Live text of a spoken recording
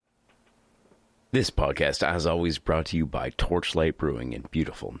This podcast, as always, brought to you by Torchlight Brewing in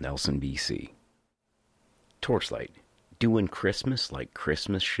beautiful Nelson, BC. Torchlight, doing Christmas like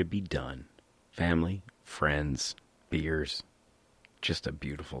Christmas should be done. Family, friends, beers, just a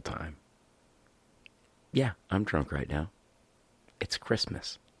beautiful time. Yeah, I'm drunk right now. It's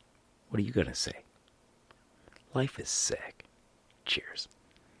Christmas. What are you gonna say? Life is sick. Cheers.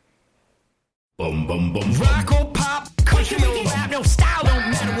 Boom, boom, boom. Rock or pop, country or rap, no style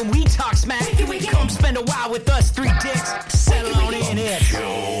don't matter when we talk smack. Come spend a while with us, three dicks, settle on in it. Show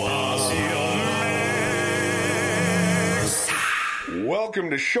us your mix. Welcome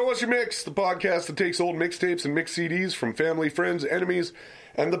to Show Us Your Mix, the podcast that takes old mixtapes and mixed CDs from family, friends, enemies,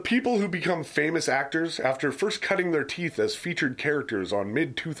 and the people who become famous actors after first cutting their teeth as featured characters on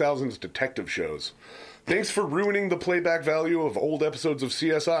mid-2000s detective shows. Thanks for ruining the playback value of old episodes of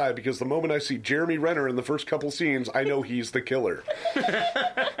CSI, because the moment I see Jeremy Renner in the first couple scenes, I know he's the killer.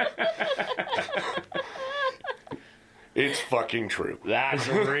 It's fucking true. That's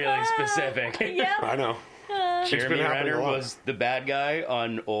really specific. Yeah. I know. Jeremy been happening Renner a lot. was the bad guy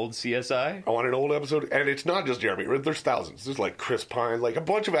on old CSI. On an old episode, and it's not just Jeremy. There's thousands. There's like Chris Pine, like a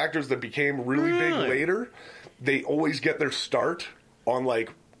bunch of actors that became really big later. They always get their start on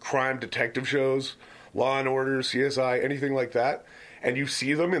like crime detective shows, Law and Order, CSI, anything like that. And you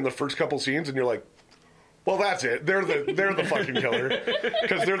see them in the first couple scenes, and you're like, well, that's it. They're the fucking killer,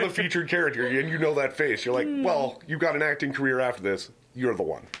 because they're the featured character, and you know that face. You're like, well, you got an acting career after this. You're the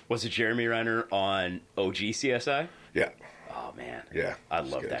one. Was it Jeremy Renner on OG CSI? Yeah, Oh, man. yeah. I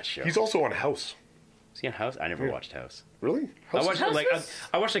It's love good. that show. He's also on House. Is he on House? I never watched House. Really? I House, watched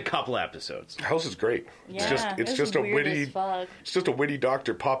I watched a couple episodes. House is great. Yeah, it's just a weird witty. as fuck. It's just a witty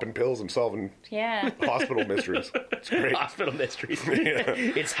doctor popping pills and solving Yeah. hospital mysteries. It's great. Hospital Mysteries. Yeah.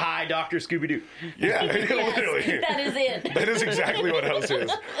 It's Hi, Dr. Scooby-Doo. Yeah, literally. That is it. That is exactly what House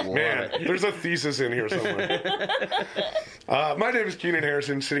is. Man, there's a thesis in here somewhere. My name is Keenan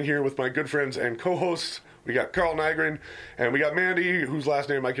Harrison, sitting here with my good friends and co-hosts. We got Carl Nygren, and we got Mandy, whose last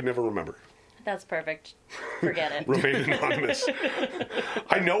name I can never remember. That's perfect. Forget it. Remain anonymous.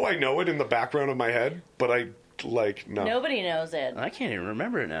 I know it in the background of my head, but I, no. Nobody knows it. I can't even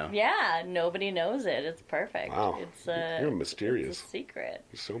remember it now. Yeah, nobody knows it. It's perfect. Wow. It's You're mysterious. It's a secret.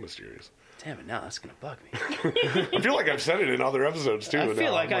 You're so mysterious. Damn it, now that's going to bug me. I feel like I've said it in other episodes, too. I now.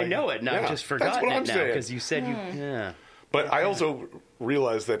 feel like I'm I know it, and I've just forgotten that's what it I'm now saying. because you said you... Yeah. But I also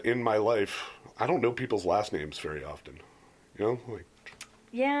realize that in my life, I don't know people's last names very often. You know, like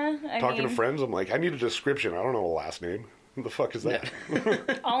Yeah, talking to friends, I'm like, I need a description. I don't know a last name. Who the fuck is that?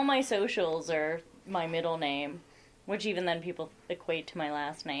 all my socials are my middle name, which even then people equate to my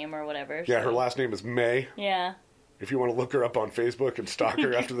last name or whatever. Yeah, so- her last name is May. Yeah, If you want to look her up on Facebook and stalk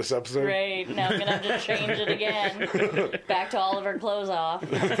her after this episode. right. Now I'm gonna have to change it again. Back to Oliver Clothes Off.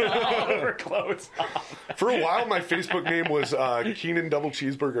 Oliver Clothes off. For a while, my Facebook name was Keenan Double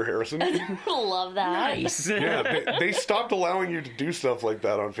Cheeseburger Harrison. Love that. Nice. Yeah, they stopped allowing you to do stuff like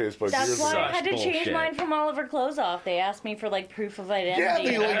that on Facebook That's years why ago. I had to change bullshit. mine from Oliver Clothes Off. They asked me for like proof of identity. Yeah,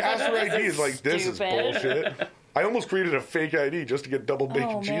 they and I like was asked for "This IDs. Like, this is stupid." bullshit. I almost created a fake ID just to get double bacon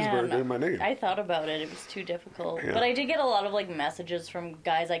Oh, cheeseburger man. in my name. I thought about it. It was too difficult. Yeah. But I did get a lot of like messages from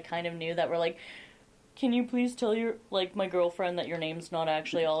guys I kind of knew that were like, "Can you please tell your my girlfriend that your name's not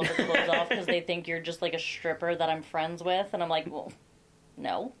actually Oliver Clothes Off because they think you're just like a stripper that I'm friends with?" And I'm like, "Well,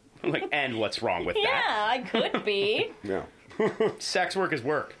 no." Like, and what's wrong with Yeah, that? I could be. Yeah. Sex work is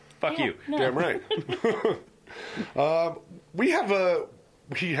work. Fuck Yeah, you. no. Damn right. We have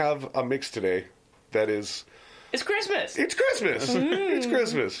a mix today that is... It's Christmas. It's Christmas. It's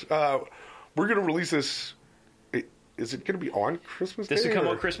Christmas. We're going to release this... Is it going to be on Christmas Day? This will come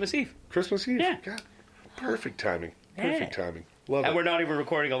or on Christmas Eve. Christmas Eve? Yeah. God, perfect timing. Perfect Yeah. timing. Love And it. we're not even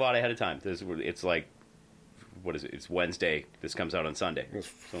recording a lot ahead of time. It's like, what is it? It's Wednesday. This comes out on Sunday.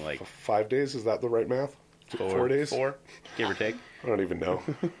 So like 5 days? Is that the right math? 4 days? 4, give or take. I don't even know.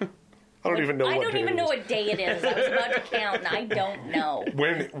 I don't even know I what don't day even it know is. what day it is. I was about to count, and I don't know.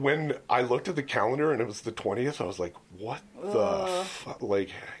 When I looked at the calendar and it was the 20th, I was like, "What the fuck?"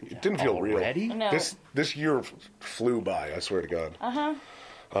 Like, it didn't feel Already? real. No. This year flew by. I swear to God.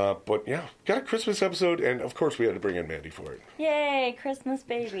 Uh-huh. But yeah, got a Christmas episode, and of course we had to bring in Mandy for it. Yay, Christmas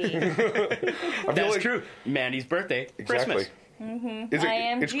baby. I feel That's like- true. Mandy's birthday. Exactly. Christmas. Is it? I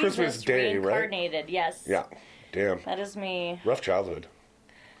am It's Jesus Christmas Day, right? reincarnated. Yes. Yeah. Damn. That is me. Rough childhood.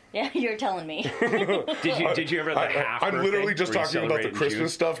 Yeah, you're telling me. Did you ever have the half I'm literally birthday just where you talking about the celebrate in Christmas June?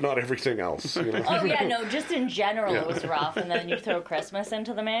 stuff, not everything else. You know? Oh yeah, no, just in general it was rough, and then you throw Christmas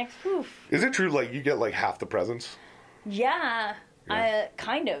into the mix. Whew. Is it true? Like you get like half the presents? Yeah,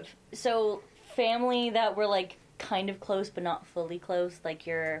 kind of. So family that were like kind of close but not fully close, like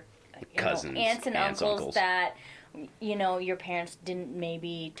your Cousins, aunts and uncles uncles. that, your parents didn't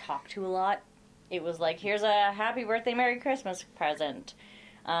maybe talk to a lot. It was like, here's a happy birthday, Merry Christmas present.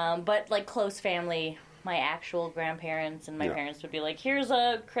 But like close family, my actual grandparents and my parents would be like, here's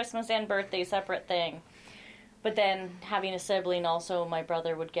a Christmas and birthday separate thing. But then having a sibling also, my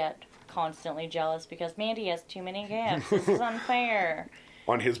brother would get constantly jealous because Mandy has too many gifts. This is unfair.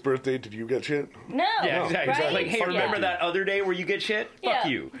 On his birthday, did you get shit? No. Yeah, exactly. Right? Like, hey, remember that other day where you get shit? Fuck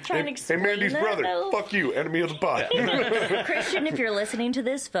you. Trying to Hey, explain Mandy's that, brother, though. fuck you, enemy of the pod. Christian, if you're listening to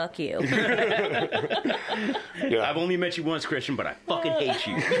this, fuck you. Yeah. I've only met you once, Christian, but I fucking hate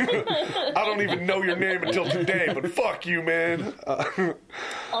you. I don't even know your name until today, but fuck you, man.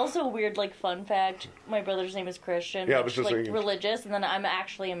 Also, weird, like, fun fact, my brother's name is Christian. Yeah, I was which, just like, thinking. religious, and then I'm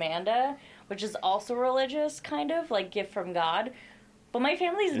actually Amanda, which is also religious, kind of, like, gift from God. But my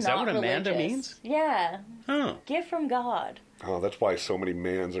family's Is not that what Amanda religious. means? Yeah. Oh. Gift from God. Oh, that's why so many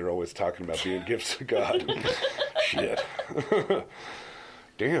mans are always talking about being gifts to God. Shit.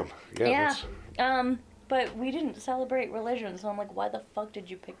 Damn. Yeah. Yeah. But we didn't celebrate religion, so I'm like, why the fuck did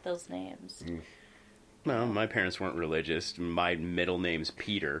you pick those names? Well, my parents weren't religious. My middle name's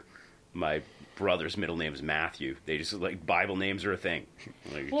Peter. My brother's middle name's Matthew. They just, like, Bible names are a thing.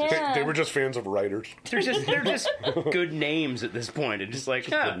 Like, Yeah. They were just fans of writers. they're just good names at this point. It's just like,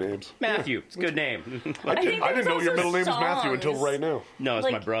 good names. Matthew, it's a good name. I think didn't there's know your also middle name was Matthew until songs. right now. No, it's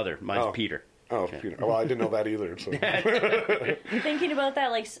my Like- brother. Mine's Oh. Peter. Oh, Peter. Well, I didn't know that either. So. Thinking about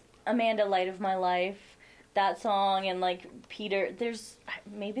that, like, Amanda, Light of My Life, that song, and, like, Peter,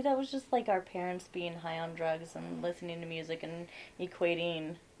 maybe that was just, like, our parents being high on drugs and listening to music and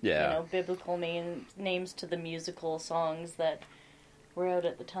equating, biblical names to the musical songs that were out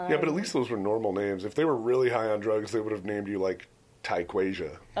at the time. Yeah, but at least those were normal names. If they were really high on drugs, they would have named you, like,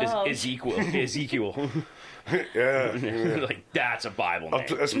 Tyquasia. Ezekiel. Yeah. Like, that's a Bible name.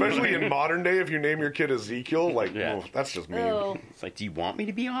 Especially in modern day, if you name your kid Ezekiel, like, Yeah. well, that's just mean. Oh, It's like, do you want me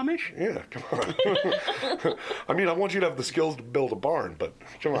to be Amish? Yeah, come on. I mean, I want you to have the skills to build a barn, but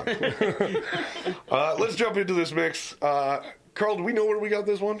come on. Let's jump into this mix. Carl, do we know where we got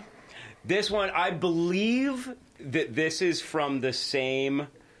this one? This one, I believe that this is from the same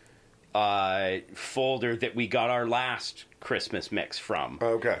folder that we got our last Christmas mix from.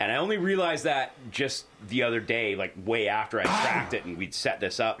 Okay. And I only realized that just the other day, like way after I tracked it and we'd set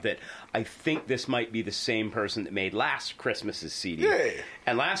this up, that I think this might be the same person that made last Christmas's CD. Yay.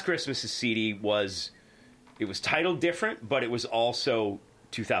 And last Christmas's CD was titled different, but it was also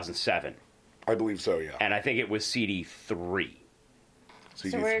 2007. I believe so, yeah. And I think it was CD 3. so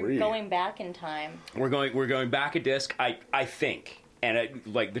we're going back in time. We're going back a disc, I think. And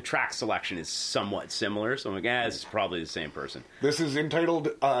like the track selection is somewhat similar, so I'm like, this is probably the same person. This is entitled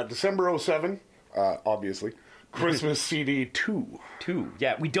December 07, obviously. Christmas CD 2. 2.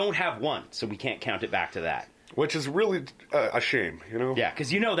 Yeah, we don't have 1, so we can't count it back to that. Which is really a shame, you know? Yeah,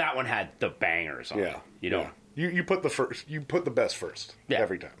 because that one had the bangers on it. Yeah. You don't. Yeah. You put the best first. Yeah.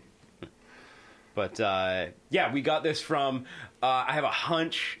 Every time. But, yeah, we got this from, I have a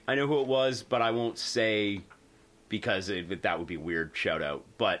hunch, I know who it was, but I won't say because that would be a weird shout out.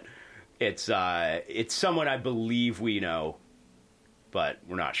 But it's someone I believe we know, but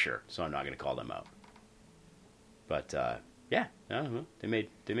we're not sure, so I'm not going to call them out. But, yeah, I don't know. They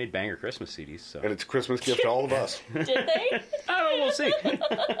made banger Christmas CDs, so. And it's a Christmas gift to all of us. Did they? I don't know, we'll see.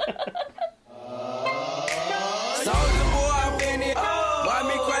 Soldier boy, I'm in it. Why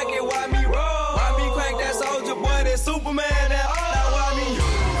me crack it? Why me roll? Why me crack that soldier boy? That Superman? Now why me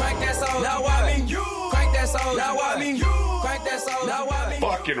crack that soldier? Now why me crack that soldier? Now why me crack that soldier? Now why me?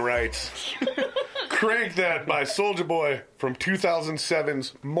 Fucking rights. Crank That by Soulja Boy from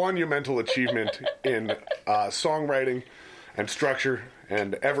 2007's monumental achievement in songwriting and structure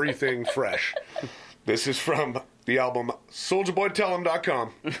and everything fresh. This is from the album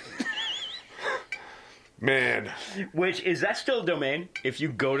SouljaBoyTellHim.com. Man. Which, is that still a domain? If you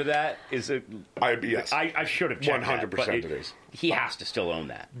go to that, is it... Yes. I should have checked 100% that, but it is. He has to still own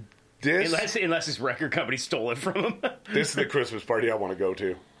that. This Unless his record company stole it from him. this is the Christmas party I want to go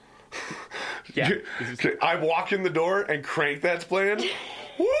to. Yeah. I walk in the door and Crank That's playing.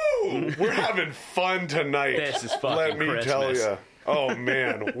 Woo! We're having fun tonight. This is fucking Let me Christmas. tell you. Oh,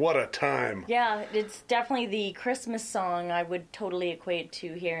 man. What a time. Yeah, it's definitely the Christmas song I would totally equate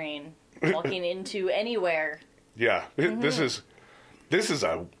to hearing walking into anywhere. Yeah. This is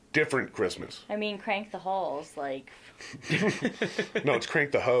a different Christmas. I mean, Crank the Halls, like... No, it's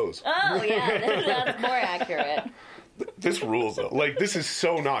Crank the Hose. Oh, yeah, that's more accurate. This rules, though. Like, this is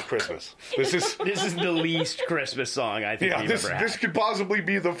so not Christmas. This is... This is the least Christmas song I think Yeah, we've this ever had. could possibly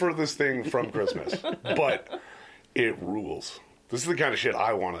be the furthest thing from Christmas. But it rules. This is the kind of shit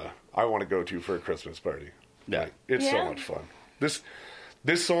I wanna go to for a Christmas party. Yeah. Like, it's so much fun.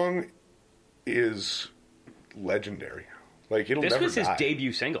 This song is legendary. Like it'll This never was his die.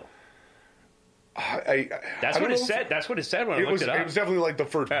 debut single. That's what it said. That's what it said when I looked it up. It was definitely like the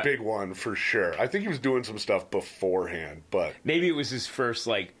first big one for sure. I think he was doing some stuff beforehand, but Maybe it was his first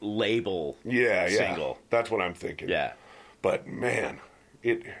like label single. That's what I'm thinking. Yeah. But man,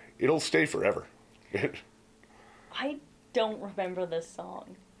 it'll stay forever. I don't remember this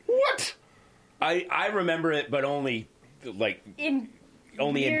song. What? I remember it, but only like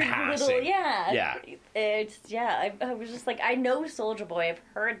only in Weird passing. little- yeah. Yeah. I was just like, I know Soulja Boy. I've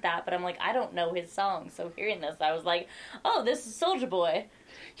heard that, but I'm like, I don't know his song. So hearing this, I was like, oh, this is Soulja Boy.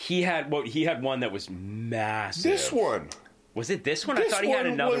 He had one that was massive. This one. Was it this one? This I thought he had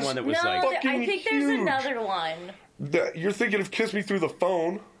one another was- one that was No, like fucking I think there's huge. another one. You're thinking of "Kiss Me Through the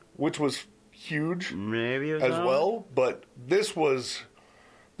Phone," which was huge maybe it was as that well. one? But this was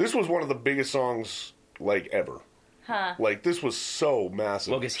one of the biggest songs like ever. Huh. Like this was so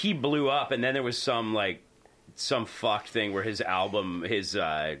massive. Well, because he blew up, and then there was some fucked thing where his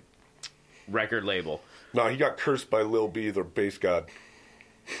record label. No, he got cursed by Lil B, the bass god.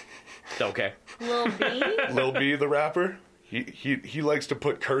 Okay. Lil B? Lil B, the rapper. He likes to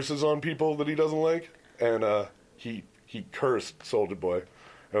put curses on people that he doesn't like, and he cursed Soulja Boy.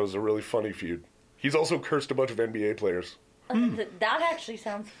 It was a really funny feud. He's also cursed a bunch of NBA players. That actually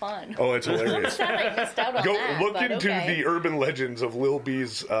sounds fun. Oh, it's hilarious. Sad I missed out on Go that, look but into okay. the urban legends of Lil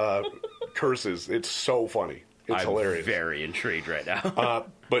B's curses. It's so funny. It's I'm hilarious. very intrigued right now.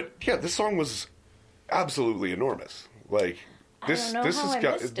 But yeah, this song was absolutely enormous. Like this, don't know how I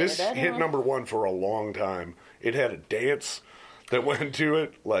missed this it. I don't hit know. #1 for a long time. It had a dance that went to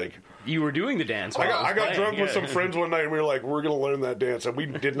it. Like You were doing the dance. I while got, was I got playing, drunk with yeah. some friends one night, and we were like, "We're gonna learn that dance," and we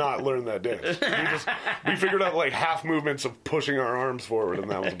did not learn that dance. We figured out like half movements of pushing our arms forward, and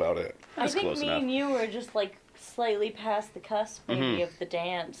that was about it. I think close me enough. and you were just like slightly past the cusp maybe of the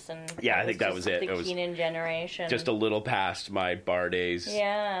dance, and Yeah, I think that was just it. The It was Keenan generation. Just a little past my bar days.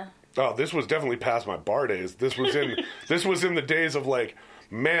 yeah. Oh, this was definitely past my bar days. This was in the days of like,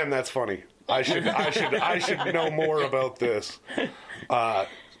 man, that's funny. I should know more about this.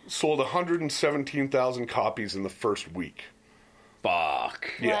 Sold 117,000 copies in the first week.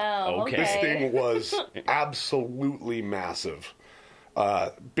 Fuck. Wow. Okay. This thing was absolutely massive.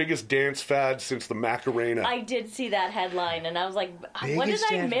 Biggest dance fad since the Macarena. I did see that headline, and I was like, "What did Biggest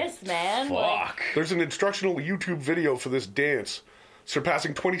I dance- miss, man?" Like, Fuck. There's an instructional YouTube video for this dance,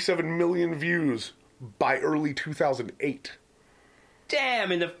 surpassing 27 million views by early 2008.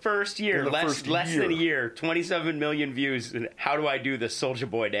 Damn, in the first year, In the less first than a year. year, 27 million views. And how do I do the Soulja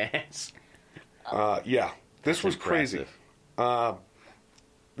Boy dance? Yeah, this was crazy. Impressive.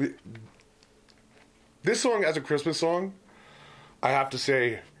 This song, as a Christmas song, I have to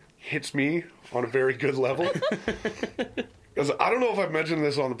say, hits me on a very good level. Because I don't know if I've mentioned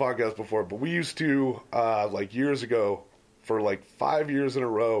this on the podcast before, but we used to, like years ago, for like 5 years in a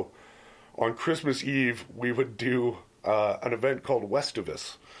row, on Christmas Eve, we would do an event called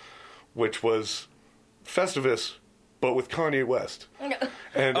Westivus, which was Festivus, but with Kanye West.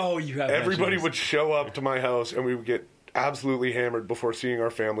 And Oh, you have mentioned everybody this. would show up to my house, and we would get absolutely hammered before seeing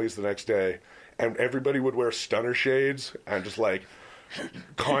our families the next day. And everybody would wear stunner shades and just like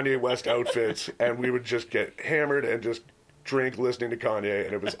Kanye West outfits, and we would just get hammered and just drink listening to Kanye,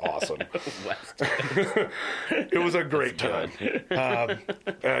 and it was awesome. It was a great time.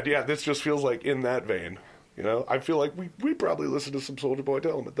 And yeah, this just feels like in that vein. You know, I feel like we probably listened to some Soulja Boy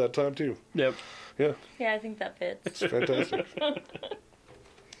Tell 'em at that time too. Yep. Yeah, yeah, I think that fits. it's fantastic.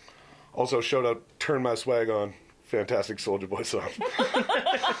 Also, shout out "Turn My Swag On." Fantastic Soulja Boy song.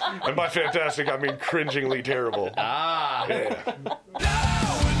 And by fantastic, I mean cringingly terrible. Ah. Yeah.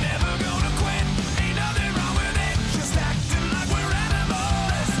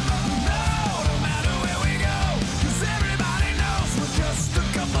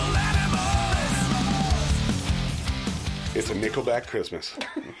 It's a Nickelback Christmas.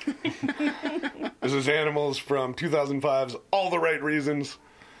 This is Animals from 2005's All the Right Reasons.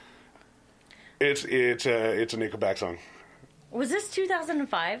 It's a Nickelback song. Was this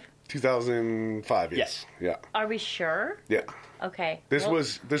 2005? 2005, yes. Yes. Yeah. Are we sure? Yeah. Okay. This well,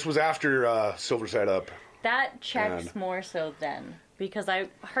 was after Silver Side Up. that checks Man. more so then, because I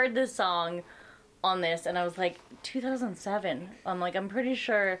heard this song on this and I was like, 2007. I'm like, I'm pretty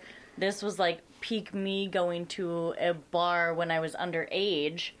sure this was like peak me going to a bar when I was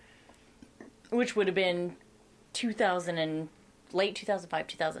underage, which would have been 2006 late 2005,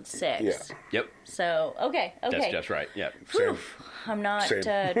 2006. Yeah. Yep. So, okay. That's just right. Yeah. Same. I'm not Same.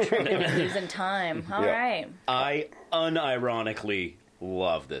 tripping and losing time. All Yeah. right. I unironically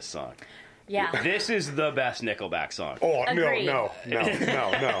love this song. Yeah. This is the best Nickelback song. Oh, Agreed. no.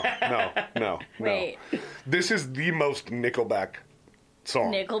 Wait. This is the most Nickelback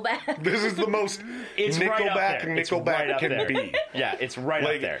song. Nickelback? This is the most It's Nickelback right up there. It's Nickelback right up can there. be. Yeah, it's right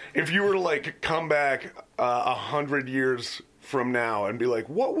Like, up there. if you were to like come back 100 years from now and be like,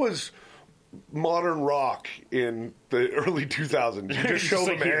 what was modern rock in the early 2000s? You just show Just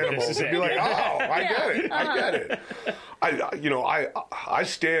them like, here, this animals is and it. be like, Yeah. oh, I get it. I get it. I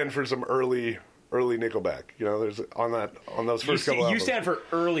stand for some early Nickelback. You know, there's on those first couple You albums. stand for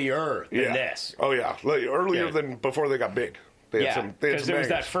earlier than this. Oh yeah, like, earlier Yeah. than before they got big. They had Yeah, some because there was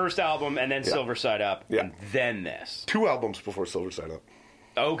that bangers. first album and then Silver Side Up Yeah. and then this. 2 albums before Silver Side Up.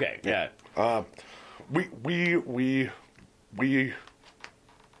 Okay, yeah.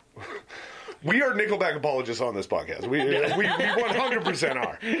 We are Nickelback apologists on this podcast. We 100%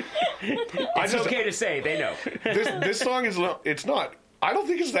 are. It's okay to say, they know. This song is not. It's not. I don't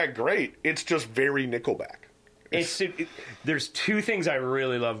think it's that great. It's just very Nickelback. There's 2 things I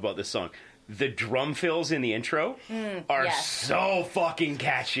really love about this song. The drum fills in the intro are yes. so fucking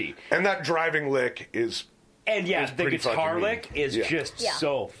catchy. And that driving lick is. And yeah, It's the pretty guitar fucking mean. lick is Yeah. just Yeah.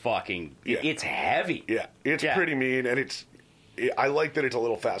 so fucking. Yeah. It's heavy. Yeah, it's Yeah. pretty mean, and I like that it's a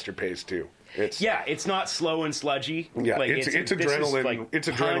little faster paced too. Yeah, it's not slow and sludgy. Yeah, like, it's this adrenaline- Is like it's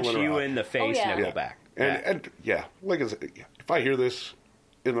punch adrenaline you rock. in the face, Oh, yeah. Nickelback. And like I said, if I hear this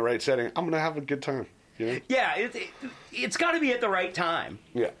in the right setting, I'm gonna have a good time. You know? Yeah, it's got to be at the right time.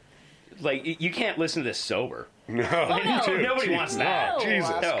 Yeah. Like, you can't listen to this sober. No, no. dude, Nobody geez, wants that. No.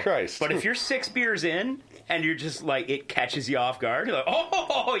 Jesus No. Christ! But if you're 6 beers in and you're just like, it catches you off guard, you're like,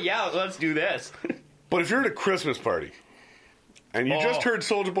 oh, yeah, let's do this. But if you're at a Christmas party and you just heard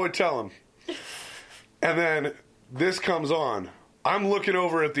Soulja Boy tell him, and then this comes on, I'm looking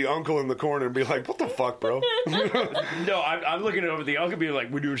over at the uncle in the corner and be like, "What the fuck, bro?" No, I'm looking over the uncle being like,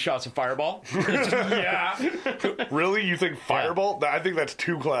 we're doing shots of Fireball? Yeah. Really? You think Fireball? I think that's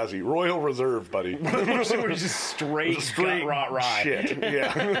too classy. Royal Reserve, buddy. We're just straight gut rot rye. shit.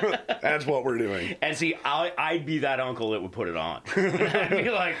 Yeah, that's what we're doing. And see, I'd be that uncle that would put it on. I'd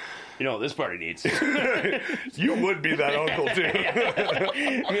be like, you know, this party needs. You would be that uncle too.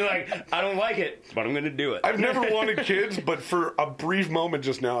 Be like, I don't like it, but I'm going to do it. I've never wanted kids, but for a brief moment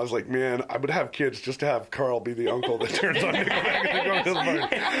just now, I was like, man, I would have kids just to have Carl be the uncle that turns on Nickelback and go to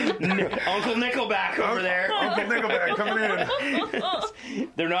the party. Uncle Nickelback over there. Uncle Nickelback coming in.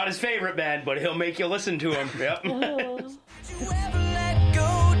 They're not his favorite band, but he'll make you listen to them. Yep. Did you ever let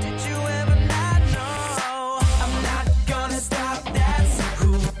go? Did you ever not know? I'm not gonna stop, that's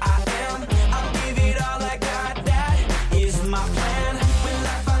who I am. I'll give it all I got, that is my plan. Will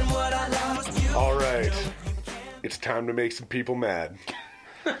I find what I lost? You All right, it's time to make some people mad.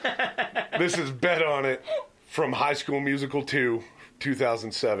 This is Bet on It from High School Musical 2,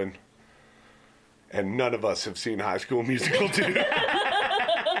 2007. And none of us have seen High School Musical 2.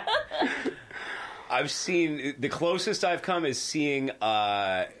 I've seen, the closest I've come is seeing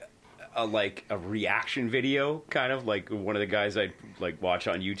a reaction video, kind of like one of the guys I like watch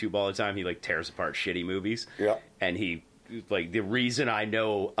on YouTube all the time. He like tears apart shitty movies. Yeah. And he, like, the reason I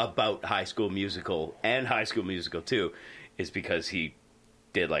know about High School Musical and High School Musical 2 is because he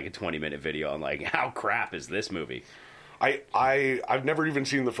did like a 20-minute video on like, how crap is this movie? I've never even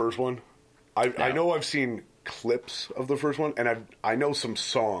seen the first one. I know I've seen clips of the first one, and I know some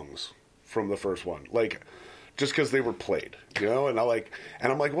songs from the first one, like just because they were played, you know. And I'm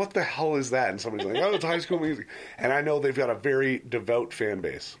like, what the hell is that? And somebody's like, oh, it's High School Music, and I know they've got a very devout fan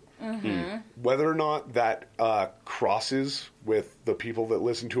base. Mm-hmm. Whether or not that crosses with the people that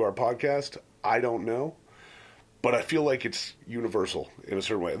listen to our podcast, I don't know. But I feel like it's universal in a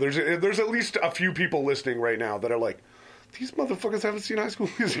certain way. There's at least a few people listening right now that are like, these motherfuckers haven't seen High School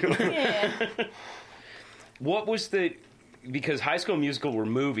Musical. Yeah. What was because High School Musical were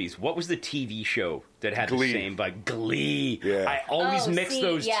movies, what was the TV show that had Glee. the same, like, Glee? Yeah. I always mix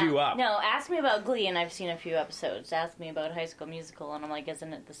those two up. No, ask me about Glee, and I've seen a few episodes. Ask me about High School Musical, and I'm like,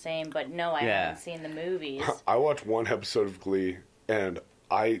 isn't it the same? But no, I haven't seen the movies. I watched one episode of Glee, and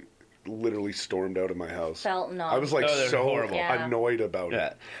I literally stormed out of my house. Felt numb. I was like they're so horrible. Yeah. annoyed about Yeah.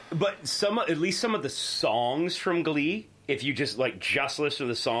 it. But at least some of the songs from Glee, if you just listen to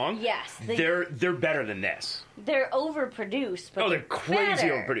the song, Yes, they're better than this. They're overproduced, but Oh, they're crazy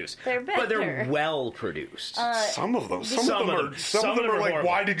better. overproduced. They're better. But they're well produced. Some of them, some of them are are like, horrible.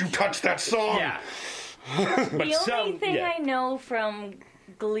 why did you touch that song? yeah. The only thing I know from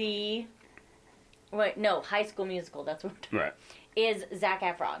Glee, High School Musical, that's what, Right. is Zac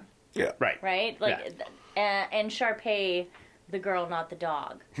Efron, Yeah. Right. right? Like, and Sharpay, the girl, not the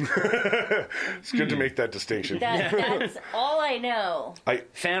dog. It's good to make that distinction. That's all I know.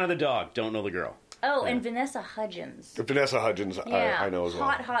 Fan of the dog, don't know the girl. Oh, and Vanessa Hudgens. Vanessa Hudgens, Yeah, I know as well.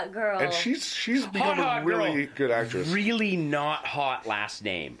 hot girl. And she's become Hot a really girl. good actress. Really not hot last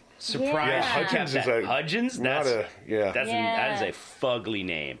name. Surprised Yeah, she Hudgens kept is that. a- Hudgens? not That is a fugly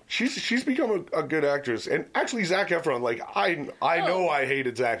name. She's become a good actress, and actually Zac Efron. Like I know I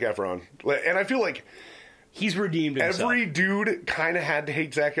hated Zac Efron, and I feel like He's redeemed himself. every dude kind of had to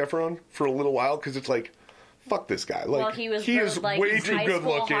hate Zac Efron for a little while because it's like, fuck this guy. Like Well, he was is like way his too high good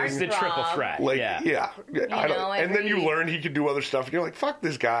school looking. heartthrob. It's the triple threat. Like yeah. I don't, know, and then you every- learn he could do other stuff, and you're like, fuck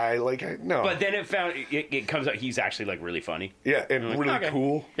this guy. Like no, But then it comes out he's actually like really funny. yeah, and like, really okay.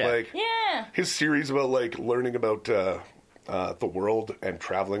 cool. Yeah. Like Yeah. his series about like learning about the world and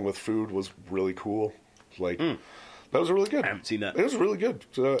traveling with food was really cool. Like that was really good. I haven't seen that. It was really good.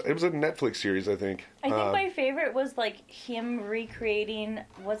 It was a Netflix series, I think. I think my favorite was like him recreating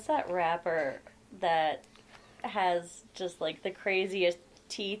what's that rapper that has just like the craziest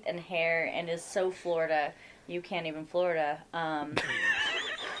teeth and hair and is so Florida you can't even Florida.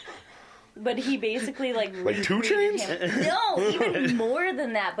 But he basically like 2 recreated Chainz? him. No, even more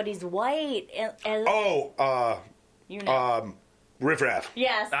than that. But he's white and you know. Riff Raff.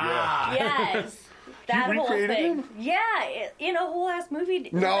 Yes. Ah. Yes. That whole recreated thing. him? Yeah, in a whole ass movie.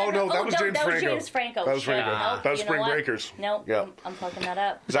 No, that was James That was Franco. James Franco. That was Shit. Franco. Nope, That was you know Spring what? Breakers. Nope, Yeah. I'm fucking that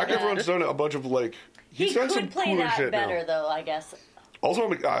up. Zac But, Efron's done a bunch of like. he He's done some could play cooler that shit better, now. though, I guess. Also,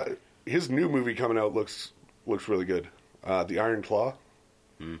 his new movie coming out looks really good. The Iron Claw.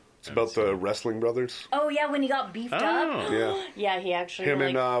 It's about the wrestling brothers. Oh, yeah, when he got beefed up. Oh. Yeah. Yeah, he actually, Him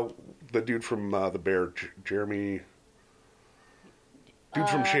like... and the dude from The Bear, Jeremy. Dude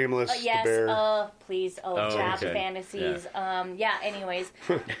from Shameless, yes, The Bear. please. Oh, Chapped okay. Fantasies. Yeah, anyways.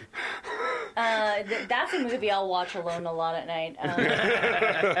 That's a movie I'll watch alone a lot at night.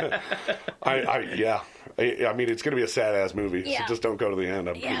 I mean, it's going to be a sad ass movie, Yeah. so just don't go to the end.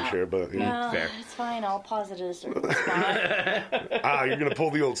 I'm pretty sure, but No, Fair. it's fine. I'll pause it at a certain spot. you're going to pull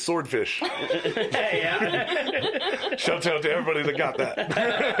the old swordfish. Shouts out to everybody that got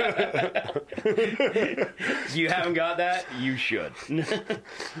that. If you haven't got that, you should.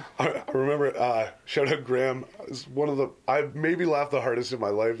 I remember, shout out Graham. It was one of the I maybe laughed the hardest in my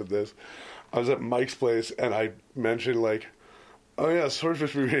life at this. I was at Mike's place and I mentioned like, oh yeah,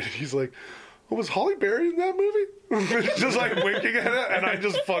 swordfish movie. And he's like, oh, was Holly Berry in that movie? Just like winking at it, and I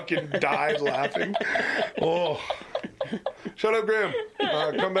just fucking died laughing. Oh, shout out Graham.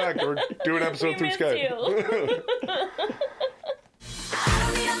 Come back. We're doing an episode We through miss Skype. you. I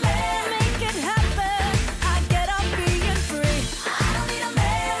don't need a man to make it happen. I get up being free. I don't need a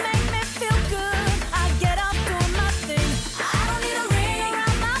man to make me feel good. I get up doing my thing. I don't need a ring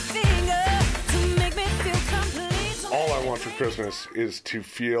around my finger to make me feel complete. So All I want for Christmas is to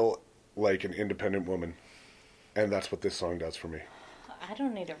feel like an independent woman, and that's what this song does for me. I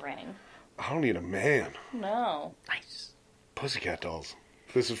don't need a ring. I don't need a man. No. Nice. Pussycat Dolls.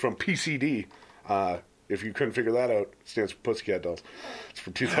 This is from PCD. If you couldn't figure that out, it stands for Pussycat Dolls. It's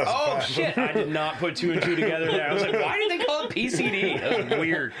from 2005. Oh shit! I did not put 2 and 2 together there. I was like, why do they call it PCD? That's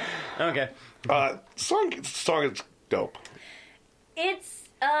weird. Okay. Song is dope. It's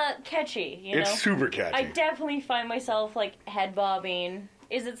catchy, you know? It's super catchy. I definitely find myself like head bobbing.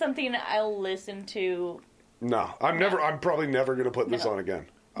 Is it something I'll listen to? No, I'm probably never going to put this on again.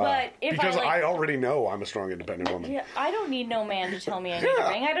 But if because I already know I'm a strong, independent woman. Yeah, I don't need no man to tell me I need a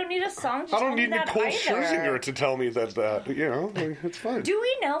ring. I don't need a song to I tell don't me need that Nicole either. Scherzinger to tell me that, like, it's fine. Do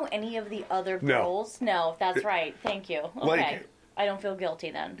we know any of the other No. girls? No, that's right. Thank you. Okay. Like- I don't feel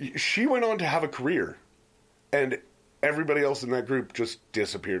guilty then. She went on to have a career, and everybody else in that group just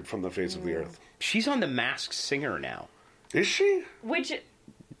disappeared from the face of the earth. She's on The Masked Singer now. Is she? Which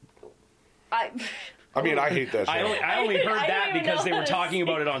I mean, I hate that show. I only heard I that don't even because know they how were to talking say-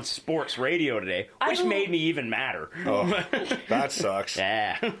 about it on sports radio today, which don't- made me even madder. Oh, that sucks.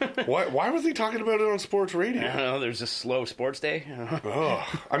 Yeah. Why were they talking about it on sports I radio? don't know, there's a slow sports day. Oh,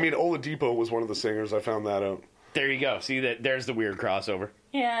 I mean, Oladipo was one of the singers. I found that out. There you go. See, there's the weird crossover.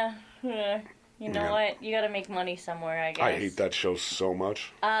 yeah. You know what? You got to make money somewhere, I guess. I hate that show so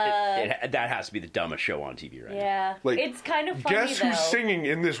much. That has to be the dumbest show on TV right now. Yeah. Like, it's kind of funny Guess though. who's singing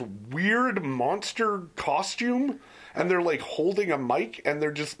in this weird monster costume? And they're like holding a mic, and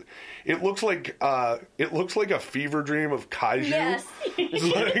they're just. It looks like a fever dream of kaiju. Yes.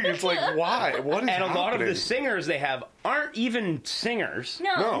 It's like why? What is And a lot of happening? the singers they have aren't even singers.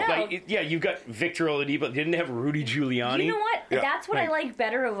 No. Like, you've got Victor Oladipo. Didn't they have Rudy Giuliani? You know what? Yeah. That's what I like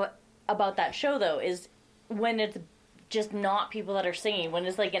better about that show, though, is when it's just not people that are singing. When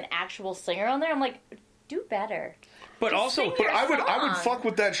it's like an actual singer on there, I'm like, do better. But also, sing But your I would song. fuck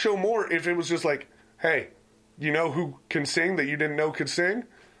with that show more if it was just like, hey, you know who can sing that you didn't know could sing?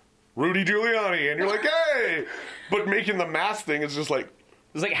 Rudy Giuliani. And you're like, hey! But making the mask thing is just like,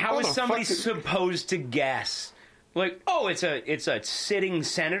 it's like, how How is the somebody fuck did- supposed to guess? Like, oh, it's a sitting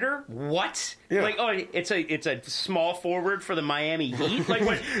senator. What? Yeah. Like, oh, it's a small forward for the Miami Heat. Like,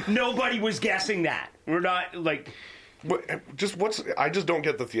 what? Nobody was guessing that. We're not like. but just I just don't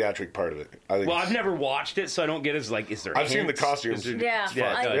get the theatric part of it. I think Well, it's- I've never watched it, so I don't get as like. Is there? I've seen the hints? costumes. Is there- Yeah.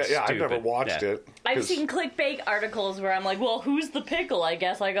 yeah, I- it's yeah, I've never stupid. watched Yeah. it. I've 'cause- seen clickbait articles where I'm like, well, who's the pickle? I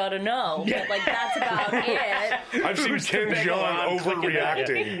guess I gotta know. But, like, that's about it. I've seen Who's the Ken big Jeong one? I'm clicking that, yeah.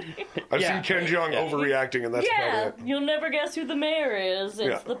 overreacting. I've Yeah. seen Ken Jeong Yeah. overreacting, and that's Yeah, about it. you'll never guess who the mayor is. It's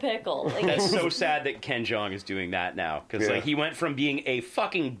Yeah. the pickle. Like, It's so sad that Ken Jeong is doing that now because Yeah. like he went from being a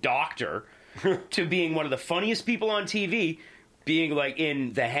fucking doctor to being one of the funniest people on TV, being like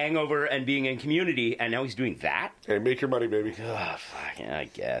in The Hangover and being in Community, and now he's doing that. Hey, make your money, baby. Ah, fuck, yeah, I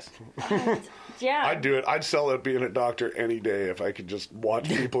guess. yeah. I'd do it. I'd sell it being a doctor any day if I could just watch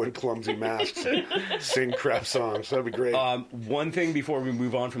people in clumsy masks sing crap songs. That'd be great. One thing before we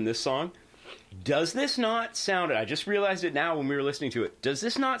move on from this song. Does this not sound? I just realized it now when we were listening to it. Does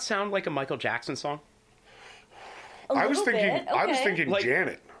this not sound like a Michael Jackson song? I was little thinking. bit, I was okay. thinking Like-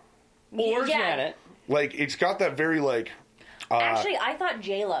 Janet. Or Yeah. Janet? Like it's got that very like. Actually, I thought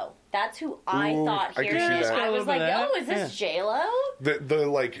J-Lo. That's who I Ooh, thought I can hearing see it. that. I was A little like, bit of that, oh, is this J-Lo? The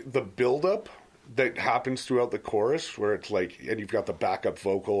like the build up that happens throughout the chorus where it's like and you've got the backup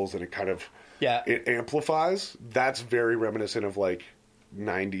vocals and it kind of Yeah. it amplifies. That's very reminiscent of like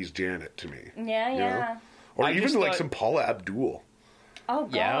 90s Janet to me. Yeah, you yeah. know? Or I even just like thought- some Paula Abdul. Oh,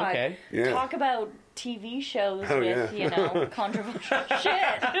 God. Yeah, okay. Yeah. Talk about TV shows Oh, with, yeah. you know, controversial shit.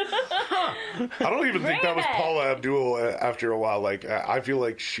 I don't even think that was Bring it. Paula Abdul after a while. Like I feel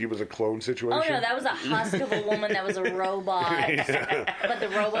like she was a clone Oh, situation. no, that was a husk of a woman that was a robot. But the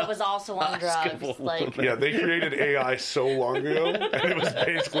robot was also on Husk of drugs. a Like, Yeah, they created AI so long ago, and it was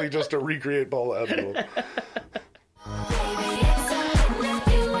basically just to recreate Paula Abdul.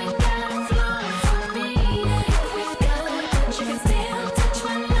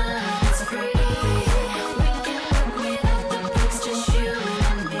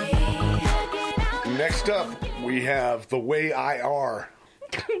 Next up, we have The Way I Are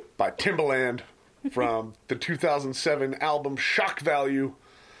by Timbaland from the 2007 album Shock Value.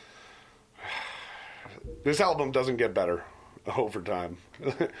 This album doesn't get better over time.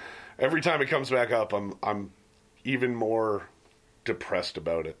 Every time it comes back up, I'm even more depressed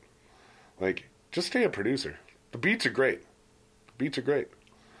about it. Like, just stay a producer. The beats are great.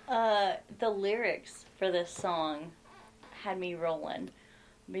 the lyrics for this song had me rolling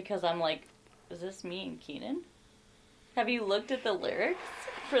because I'm like, is this me and Keenan? Have you looked at the lyrics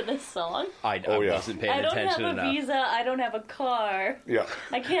for this song? I Oh, yeah. wasn't paying I don't have attention a enough. visa. I don't have a car. Yeah.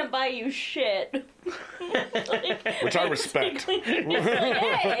 I can't buy you shit. Which I respect. It's like,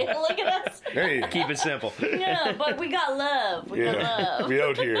 hey, look at us. Hey. Keep it simple. Yeah, but we got love. We got Yeah. love. We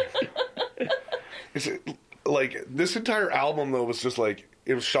out here. It's like this entire album though was just like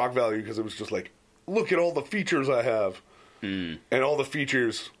it was shock value because it was just like look at all the features I have, and all the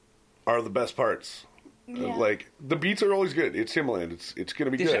features are the best parts. Yeah. Like the beats are always good. It's Timbaland. It's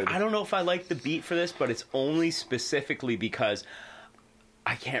gonna be good. I don't know if I like the beat for this, but it's only specifically because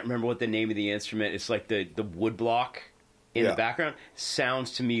I can't remember what the name of the instrument. It's like the wood block in Yeah. the background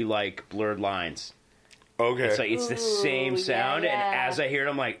sounds to me like Blurred Lines. Okay. It's like it's the same Ooh, sound, yeah. and as I hear it,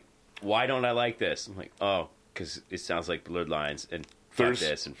 I'm like, why don't I like this? I'm like, oh, because it sounds like Blurred Lines, and fuck There's-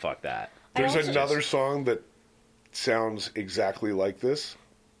 this and fuck that. There's I also another song that sounds exactly like this,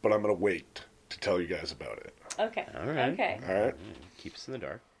 but I'm gonna wait to tell you guys about it. Okay. All right. Okay. All right. Keep us in the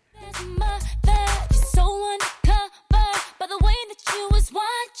dark. So uncovered by the way that you was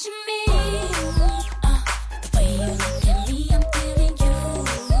watching me. The way you look at me, I'm feeling you.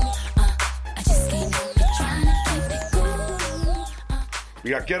 I just can't help it, trying to keep it cool. We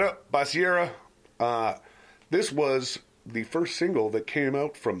got Get Up by Sierra. This was the first single that came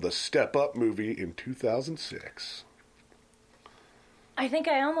out from the Step Up movie in 2006. I think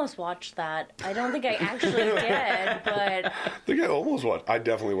I almost watched that. I don't think I actually did, but I think I almost watched. I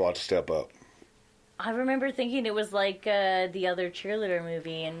definitely watched Step Up. I remember thinking it was like the other cheerleader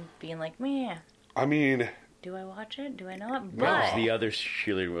movie and being like, man, I mean, do I watch it? Do I not? What But was the other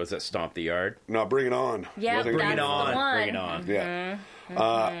cheerleader? Was that Stomp the Yard? no, Bring It On. Yeah, I think Bring that's it the on. one. Bring it on. Yeah.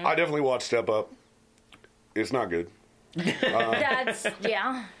 Mm-hmm. I definitely watched Step Up. It's not good. that's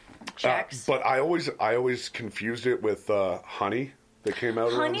yeah, checks. But I always confused it with Honey that came out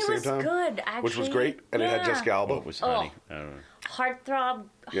around Honey the same was time. good, actually. Which was great, and it had Yeah. Jessica Alba. What was Honey? I don't know. Heartthrob,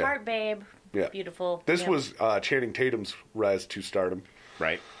 Yeah. Heart Babe. Yeah. Beautiful. This Yep. was Channing Tatum's rise to stardom,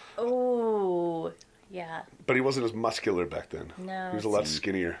 Right? Oh, yeah. but he wasn't as muscular back then. No, He was a lot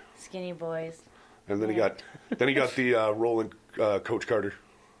skinnier. Skinny boys. And then he got the role in Coach Carter,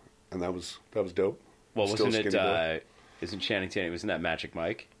 and that was dope. Well, Still wasn't it? skinny boy. Isn't Channing Tatum? Wasn't that Magic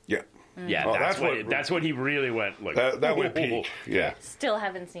Mike? Yeah. Yeah, Oh, that's when he really went. Like, That went peak. Yeah. Still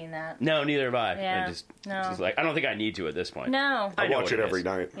haven't seen that. No, neither have I. Yeah, I just no. like I don't think I need to at this point. No. I know watch what it it every is.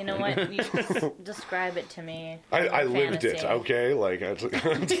 night. You know what? You describe it to me. I lived it, Fantasy. okay? Like,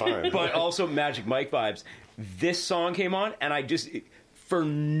 it's fine. But also Magic Mike vibes. This song came on, and I just, for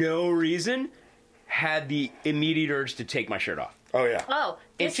no reason, had the immediate urge to take my shirt off. Oh, yeah. Oh,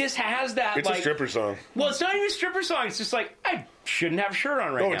 It just has that. It's like, a stripper song. Well, it's not even a stripper song. It's just like I shouldn't have a shirt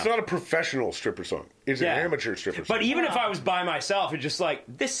on right No, now. it's not a professional stripper song. It's Yeah. an amateur stripper song. But even if I was by myself, it's just like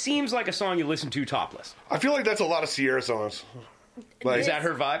this seems like a song you listen to topless. I feel like that's a lot of Sierra songs. Like, Is that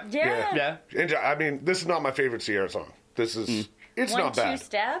her vibe? Yeah. Yeah. And, I mean, this is not my favorite Sierra song. This is... It's One, not bad.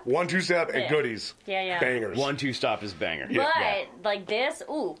 2-step? 1-2-step and Yeah. goodies. Yeah, yeah. Bangers. 1-2 is banger. But Yeah. like this,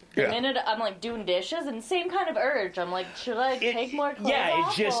 the Yeah. minute I'm like doing dishes and same kind of urge. I'm like, should I take more clothes Yeah,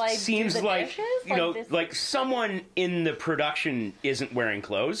 off it just while I seems do the like dishes? you know, this- like someone in the production isn't wearing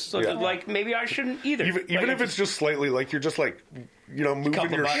clothes, so Yeah. like maybe I shouldn't either. Even Like, if it's just slightly, like, you're just like, you know, moving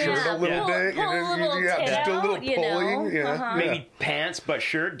Couple your buttons. shirt Yeah, a little pull- bit. pull a little tit just a little out, you know. pulling. Yeah. Uh-huh. maybe pants but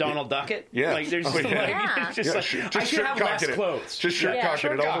shirt, Donald Duckett. Yeah. like there's Oh, just, yeah. like, Yeah. it's just Yeah, like just I should shirt have less cocking it. clothes. Just shirt Yeah. cocking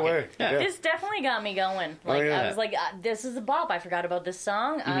Shirt it all the cocking. way. Yeah. This definitely got me going. Like yeah. I was like, this is a bop. I forgot about this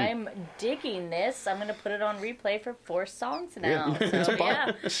song. Mm-hmm. I'm digging this. I'm gonna put it on replay for 4 songs now. Yeah. It's So a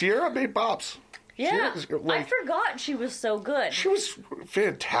bop. yeah, Sierra made bops. yeah. She was, like- I forgot she was so good. She was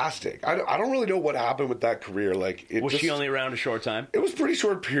fantastic. I don't really know what happened with that career. Like, it Was just, she only around a short time? It was a pretty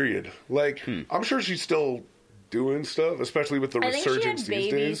short period. Like, I'm sure she's still doing stuff, especially with the I think she resurgence had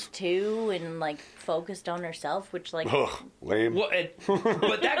these babies days. too, and like focused on herself, which like Ugh, lame. Well,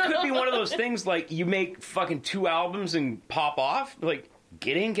 but that could be one of those things like you make fucking 2 albums and pop off. Like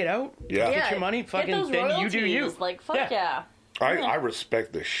get in, get out, Yeah. get your money, get fucking. those Then you do you. royalties. Like fuck yeah. I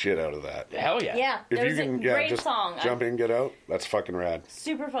respect the shit out of that. Hell yeah. Yeah, If there's you can, a great just song. jump I'm in, get out. That's fucking rad.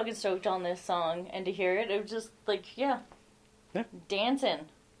 super fucking stoked on this song, and to hear it was just like Yeah. dancing.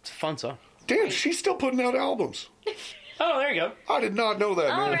 It's a fun song. Damn, she's still putting out albums. Oh, there you go. I did not know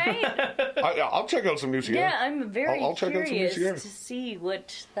that, All man. right. I'll check out some new Sierra. Yeah, I'm very I'll check out some new curious Sierra. to see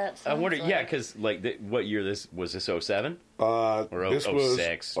what that I sounds wonder. like. Yeah, because like what year this was? This 07? Or this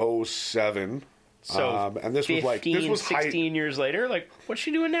 06. was 07. So and this 15, was like this was 16 years later. Like, what's she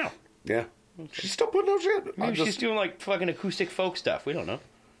doing now? Yeah, she's still putting out shit. Maybe she's doing like fucking acoustic folk stuff. We don't know.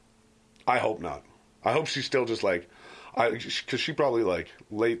 I hope not. I hope she's still just like, because she probably like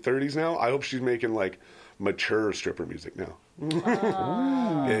late 30s now. I hope she's making like mature stripper music now.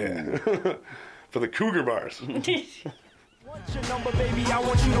 Yeah, for the cougar bars. What's your number, baby? I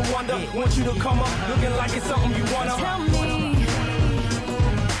want you to wonder. Want you to come up looking like it's something you wanna. Tell me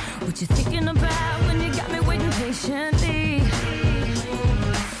what you're thinking about when you got me waiting patiently.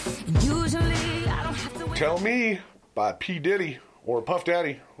 And usually I don't have to wait. Tell Me by P. Diddy or Puff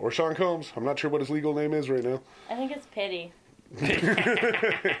Daddy or Sean Combs. I'm not sure what his legal name is right now. I think it's pity.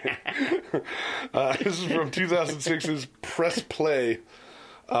 This is from 2006's Press Play.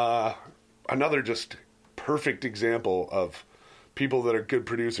 Another just perfect example of people that are good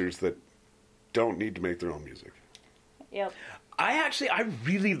producers that don't need to make their own music. Yep. I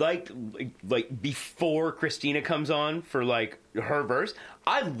really liked like before Christina comes on for like her verse.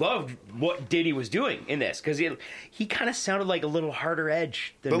 I loved what Diddy was doing in this because he kind of sounded like a little harder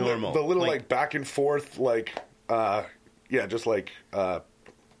edge than normal. The little like back and forth just like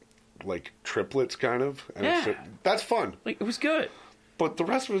triplets kind of. And Yeah. that's fun. like it was good. But the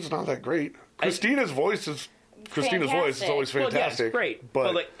rest of it's not that great. Christina's voice is always Well, yeah, fantastic. it's great,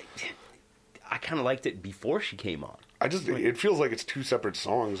 but like I kind of liked it before she came on. it feels like it's 2 separate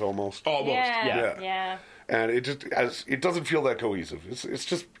songs almost. Almost, Yeah. Yeah. And it doesn't feel that cohesive.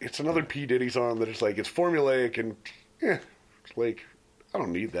 It's another P. Diddy song that it's like it's formulaic and it's like I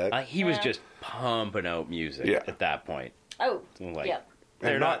don't need that. He was Yeah. just pumping out music Yeah. at that point. Oh. Like, yep.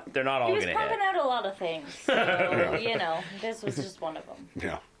 They're And not He all was gonna hit. pumping out a lot of things. So, this was just one of them.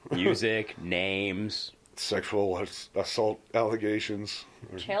 Yeah. Music, names. Sexual assault allegations.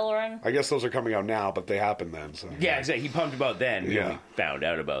 Children. I guess those are coming out now, but they happened then. So Yeah, exactly. He pumped about then. We Yeah. only found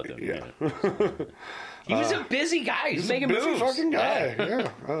out about them. Yeah. He was a busy guy. He's making busy moves. fucking guy.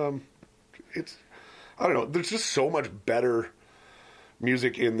 Yeah. It's I don't know. There's just so much better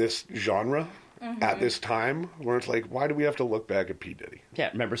music in this genre, at this time where it's like, why do we have to look back at P. Diddy? Yeah,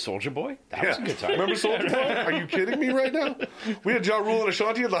 remember Soulja Boy? That was a good time. Remember Soulja Boy? Are you kidding me right now? We had Ja Rule and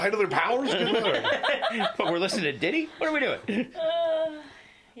Ashanti at the height of their powers? Good Lord. But we're listening to Diddy? What are we doing?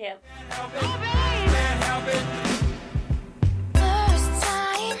 Yep. First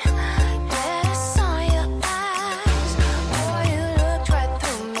time that I saw your eyes, boy, you looked right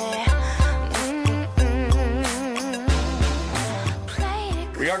through me. Played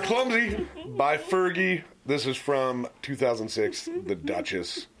it We got Clumsy by Fergie. This is from 2006, The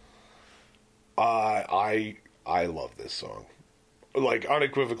Duchess. I love this song. Like,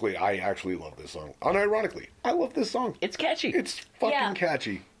 unequivocally, I actually love this song. Unironically, I love this song. It's catchy. It's fucking Yeah.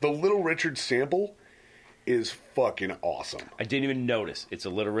 catchy. The Little Richard sample is fucking awesome. I didn't even notice. It's a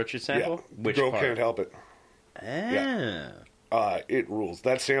Little Richard sample? Yeah. Which Girl part? Can't Help It. Ah. It rules.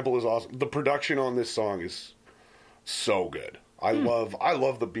 That sample is awesome. The production on this song is so good. I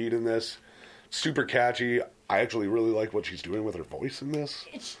love the beat in this. Super catchy. I actually really like what she's doing with her voice in this.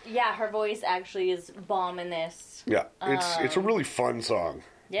 Yeah, her voice actually is bomb in this. Yeah, it's a really fun song.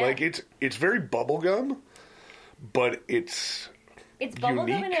 Yeah. Like it's very bubblegum, but it's bubblegum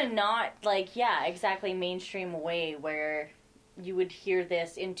in unique. a not like, yeah, exactly mainstream way where you would hear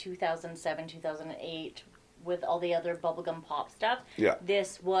this in 2007, 2008 with all the other bubblegum pop stuff. Yeah.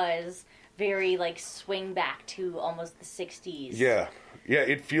 This was very like swing back to almost the 60s. Yeah,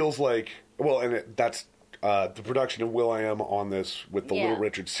 it feels like, well, and that's the production of Will.i.am on this with the Yeah. Little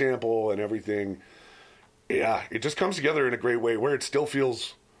Richard sample and everything. Yeah, it just comes together in a great way where it still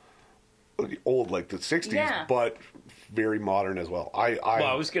feels old, like the 60s, Yeah. but very modern as well. I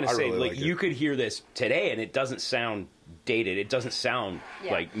was going to say, really like, like you it. could hear this today and it doesn't sound dated. It doesn't sound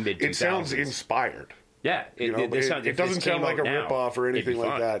Yeah. like mid-2000s. It sounds inspired. Yeah. You know, this sounds- it if this doesn't sound came like a out now, ripoff or it'd be anything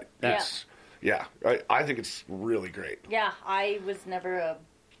like fun. that. Yeah. It's, yeah, I think it's really great. Yeah, I was never a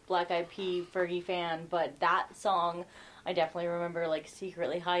Black Eyed Pea Fergie fan, but that song I definitely remember like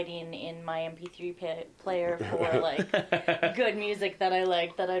secretly hiding in my MP3 player for like good music that I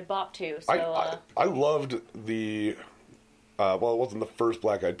liked that I'd bop to. So I loved the well, it wasn't the first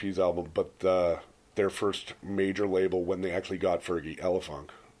Black Eyed Peas album, but their first major label when they actually got Fergie, Elefunk,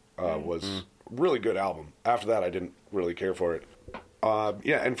 was really good album. After that, I didn't really care for it.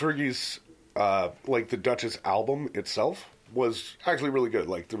 Yeah, and Fergie's like the Duchess album itself was actually really good.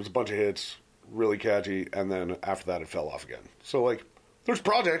 Like there was a bunch of hits, really catchy, and then after that it fell off again. So like there's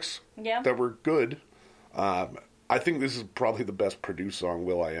projects Yeah. that were good. I think this is probably the best produced song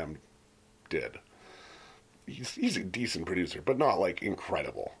Will.i.am did. He's a decent producer, but not like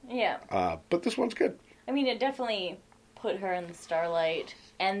incredible. yeah. But this one's good. I mean, it definitely put her in the starlight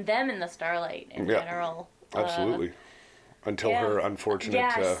and them in the starlight in Yeah. general. Absolutely. Until yeah. her unfortunate.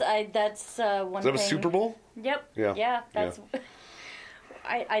 Yes, that's one is that thing. a Super Bowl? Yep. Yeah. Yeah, that's...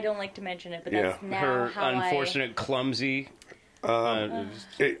 I don't like to mention it, but that's Yeah. now Her how unfortunate, clumsy.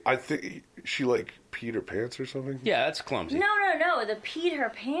 I think she like peed her pants or something. Yeah, that's clumsy. No. The peed her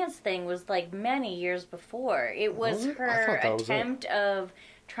pants thing was like many years before. It was Was it? I her thought that was it. attempt of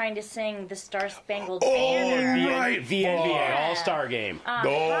trying to sing the Star Spangled Oh, Banner. right. The NBA Fuck. All-Star Game.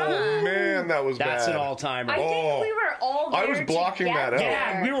 Oh man, that was That's bad. an all-timer. I think we were all I there was blocking that out. together.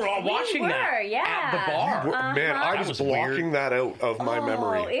 Yeah, we were all watching that were, yeah. at the bar. Man, I That was was blocking weird. that out of my Oh,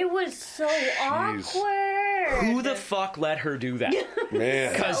 memory. it was so awkward. Who the fuck let her do that?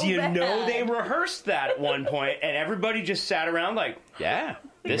 Man, Because So you know bad. they rehearsed that at one point, and everybody just sat around like, yeah,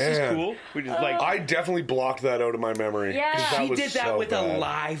 this is Man. cool. We just like I definitely blocked that out of my memory. Yeah. 'cause that she was did that so with bad. a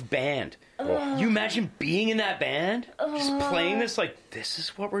live band. You imagine being in that band, just playing this like, this is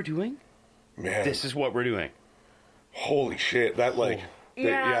what we're doing. Man, This is what we're doing. holy shit. That like,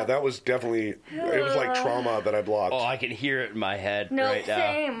 Yeah. that was definitely. It was like trauma that I blocked. Oh, I can hear it in my head No, right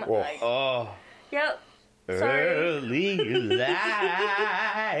same. Whoa. now. Oh, Yep. Sorry. early light.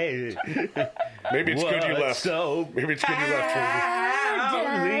 Maybe it's good you was left. So Maybe it's good you left.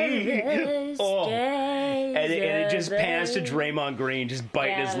 proudly. Oh. And it just pans to Draymond Green, just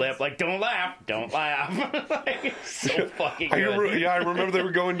biting his Yes. lip, like, don't laugh, don't laugh. Like, it's so fucking good. I remember they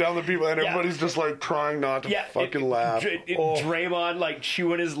were going down the people, and Yeah. everybody's just like trying not to fucking laugh. Oh. Draymond like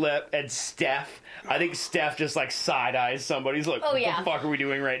chewing his lip, and Steph. I think Steph just like side eyes somebody. He's like, Oh, "What yeah. the fuck are we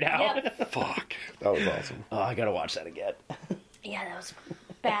doing right now?" Yep. Fuck, that was awesome. Oh, I gotta watch that again. Yeah, that was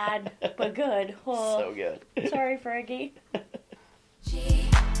bad, but good. Oh, So good. sorry, Fergie.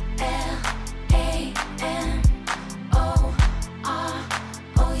 GLAMROUS.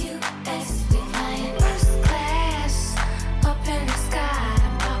 We flying first class up in the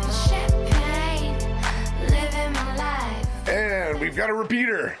sky, popping champagne, living my life. And we've got a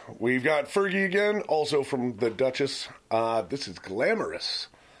repeater. We've got Fergie again, also from The Duchess. This is Glamorous.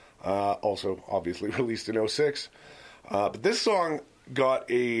 Also obviously released in '06. But this song got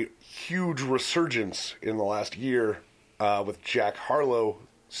a huge resurgence in the last year with Jack Harlow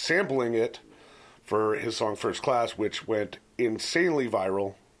sampling it for his song First Class, which went insanely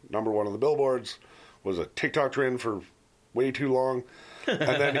viral. Number one on the billboards, was a TikTok trend for way too long. And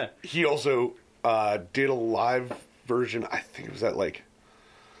then he also did a live version, I think it was at like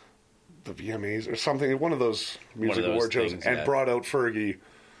the VMAs or something, one of those music award shows, and brought out Fergie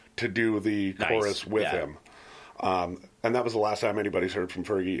to do the chorus with him. And that was the last time anybody's heard from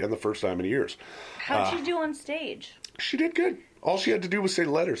Fergie and the first time in years. How'd she do on stage? She did good. All she had to do was say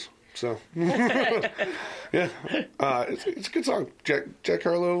letters. So, yeah, it's a good song. Jack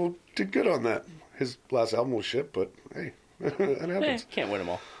Harlow did good on that. His last album was shit, but hey, it happens. Can't win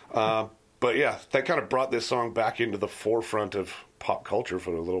them all. But yeah, that kind of brought this song back into the forefront of pop culture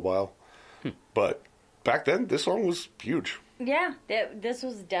for a little while. But back then, this song was huge. Yeah, this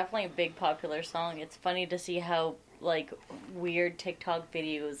was definitely a big popular song. It's funny to see how like weird TikTok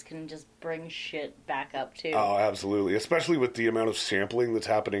videos can just bring shit back up too. Oh, absolutely. Especially with the amount of sampling that's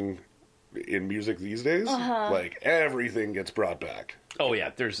happening in music these days. Like everything gets brought back. Oh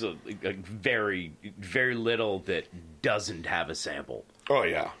yeah, there's a very, very little that doesn't have a sample. Oh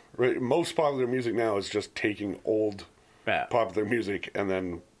yeah. Right. Most popular music now is just taking old popular music and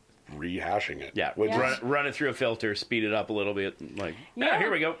then rehashing it. Yeah, run it through a filter, speed it up a little bit. Like,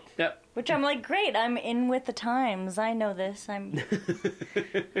 here we go. Yeah. Which I'm like, great, I'm in with the times. I know this. I'm.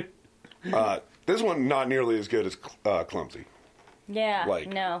 This one not nearly as good as Clumsy. Yeah. Like,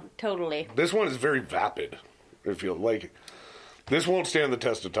 no, totally. This one is very vapid. I feel like this won't stand the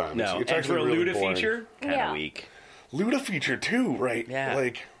test of time. No, it's and actually for a really Luda boring. feature, kind of weak. Luda feature too, right? Yeah.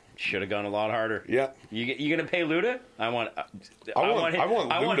 Like, should have gone a lot harder. Yeah. You gonna pay Luda? I want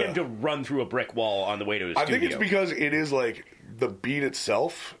him to run through a brick wall on the way to his studio. I think it's because it is like the beat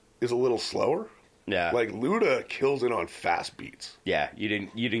itself is a little slower. Yeah. Like Luda kills it on fast beats. Yeah, you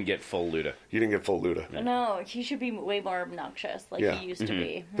didn't get full Luda. You didn't get full Luda. No, he should be way more obnoxious, like he used to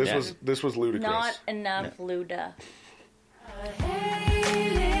be. This was ludicrous. Not enough Luda.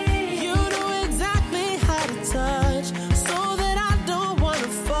 You know exactly how to touch, so that I don't wanna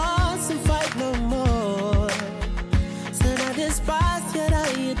fuss and fight no more. Said I despise, yet I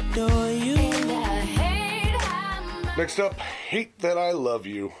adore you. Next up, Hate That I Love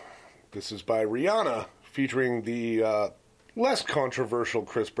You. This is by Rihanna, featuring the less controversial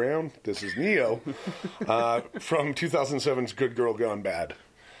Chris Brown. This is Neo, from 2007's Good Girl Gone Bad.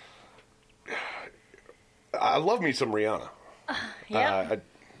 I love me some Rihanna. I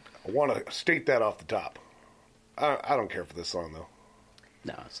want to state that off the top. I don't care for this song, though.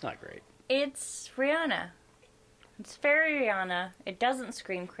 No, it's not great. It's Rihanna. It's very Rihanna. It doesn't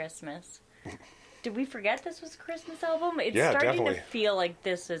scream Christmas. Did we forget this was a Christmas album? It's starting definitely. to feel like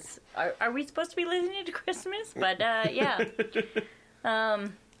this is... Are we supposed to be listening to Christmas? But, yeah.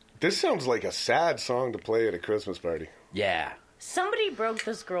 This sounds like a sad song to play at a Christmas party. Yeah. Somebody broke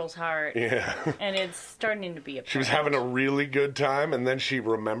this girl's heart. Yeah. And it's starting to be a She was having a really good time, and then she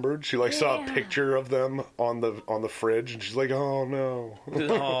remembered. She saw a Yeah. picture of them on the fridge, and she's like, "Oh no,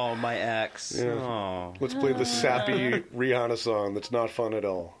 Oh, my ex. Yeah. Oh. let's play the sappy Rihanna song that's not fun at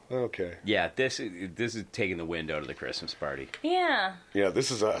all." Okay, Yeah, this is taking the wind out of the Christmas party. Yeah. yeah, this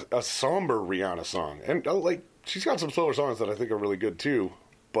is a somber Rihanna song, and like she's got some slower songs that I think are really good too,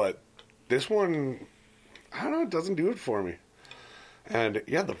 but this one, I don't know, it doesn't do it for me. And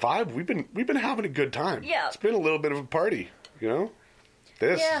yeah, the vibe, we've been having a good time. Yeah. It's been a little bit of a party, you know?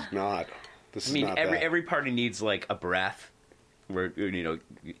 This Yeah. is not. This I is mean, not every that. every party needs like a breath where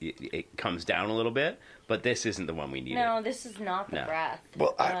it comes down a little bit, but this isn't the one we needed. No, this is not the No. breath.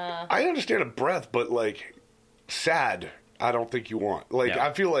 Well, I understand a breath, but like sad, I don't think you want. Like Yeah.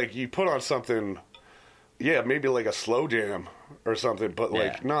 I feel like you put on something, yeah, maybe like a slow jam or something, but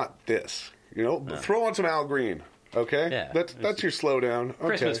like Yeah. not this. You know, throw on some Al Green. Okay, Yeah. that's your slow down. Okay.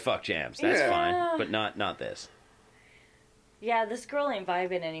 Christmas fuck jams, that's Yeah. fine, but not this. Yeah, this girl ain't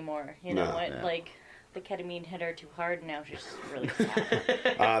vibing anymore. You know No. what? No. Like, the ketamine hit her too hard, and now she's really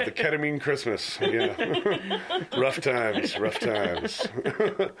sad. The ketamine Christmas. Yeah, rough times.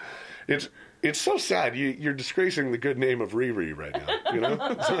 It's so sad. You're disgracing the good name of Riri right now. You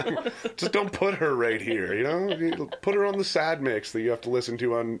know, just don't put her right here. You know, you put her on the sad mix that you have to listen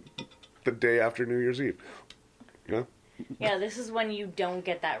to on the day after New Year's Eve. You know. Yeah, this is when you don't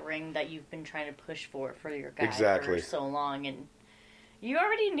get that ring that you've been trying to push for your guy Exactly. for so long, and You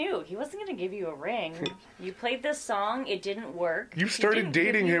already knew. He wasn't going to give you a ring. You played this song. It didn't work. You started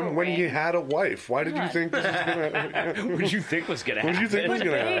dating him when he had a wife. Why did you think this was going to... What did you think was going to happen? What did you think was But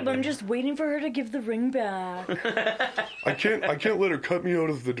going to babe, happen? I'm just waiting for her to give the ring back. I can't let her cut me out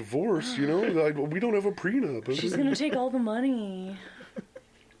of the divorce, you know? Like, we don't have a prenup. She's going to take all the money.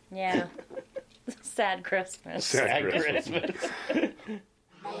 Yeah. Sad Christmas. Sad Christmas. Them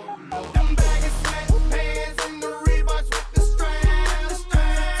baggy sweatpants and the Reeboks with the strands. Turn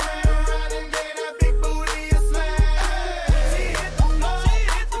around and get that big booty a slam. She hit the floor.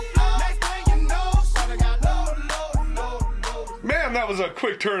 Next thing you know, she got low. Man, that was a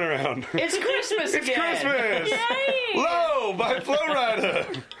quick turnaround. It's Christmas It's again. Christmas! Yay! Low by Flow Rider.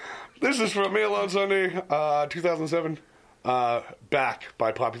 This is from Mail on Sunday, 2007. Back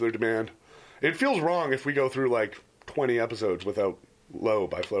by popular demand. It feels wrong if we go through like 20 episodes without Low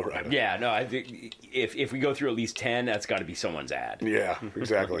by Flow Rider. Yeah, no, I think if we go through at least 10, that's got to be someone's ad. Yeah,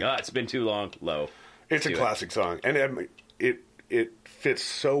 exactly. Oh, it's been too long. Low. It's a Do it. classic song, and it fits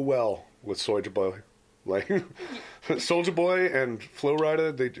so well with Soulja Boy. Like Soulja Boy and Flow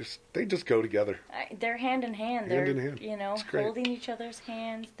Rider, they just go together. They're hand in hand. They're, in hand. you know, It's great. holding each other's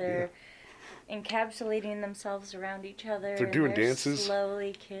hands. They're encapsulating themselves around each other. They're and doing dances.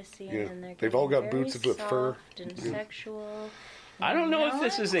 Slowly kissing. Yeah. And they're They've all getting got boots very with fur. soft and sexual. I don't know if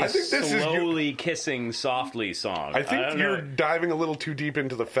this is a I think this is slowly kissing softly song. I think don't you're know. diving a little too deep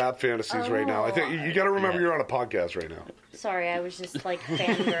into the fab fantasies right now. I think you got to remember you're on a podcast right now. Sorry, I was just like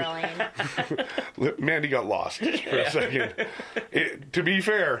fangirling. Mandy got lost for a second. To be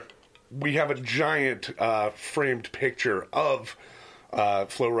fair, we have a giant framed picture of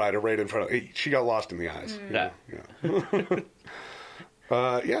Flow Rider right in front of her. She got lost in the eyes. Yeah.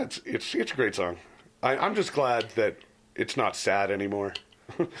 Yeah, it's a great song. I'm just glad that it's not sad anymore.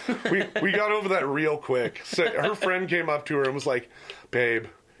 we got over that real quick. So her friend came up to her and was like, "Babe,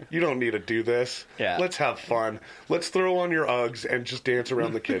 you don't need to do this. Yeah. Let's have fun. Let's throw on your Uggs and just dance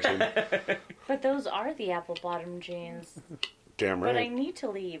around the kitchen." But those are the apple bottom jeans. Damn But I right. need to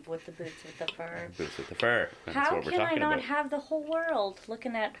leave with the boots with the fur. Boots with the fur. That's How what we're can I talking not about. have the whole world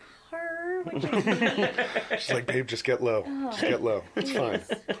looking at her, which is me? She's like, "Babe, just get low. Just get low. It's fine.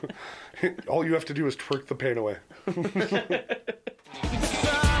 All you have to do is twerk the pain away." Summer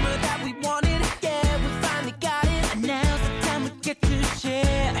that we wanted, yeah, we finally got it. And now's the time we get to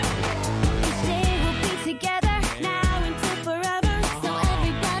share. Each day we'll be together, now until forever. So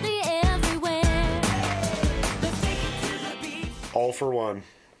everybody everywhere. Let's take it to the beach. All for one.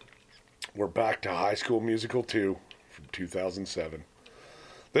 We're back to High School Musical 2 from 2007.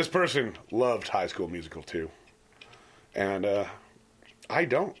 This person loved High School Musical 2. And I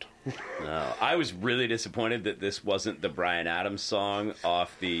don't. No, I was really disappointed that this wasn't the Bryan Adams song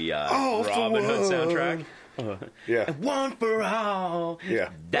off the Oh, for Robin Hood one. soundtrack. Yeah. One for all. Yeah.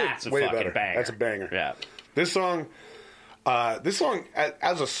 That's a Way fucking better. banger. That's a banger. Yeah. This song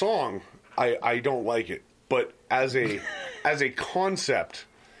as a song, I don't like it. But as a concept,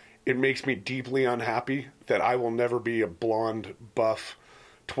 it makes me deeply unhappy that I will never be a blonde, buff,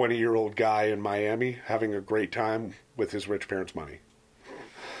 20-year-old guy in Miami having a great time with his rich parents' money.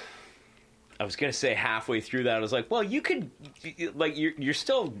 I was gonna say halfway through that, I was like, "Well, you could, like, you're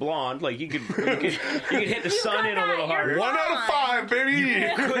still blonde. Like, you could hit the sun in a little harder. 1 out of 5, baby.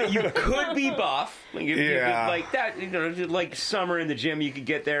 You could be buff, like, you Yeah. could, like that. You know, like summer in the gym, you could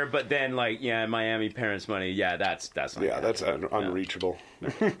get there. But then, like, yeah, Miami parents' money. Yeah, that's not Yeah, good. that's unreachable.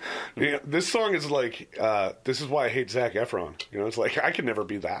 Yeah, this song is like, this is why I hate Zac Efron. You know, it's like, I could never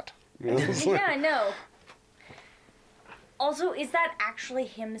be that. You know, it's like, Yeah, no. Also, is that actually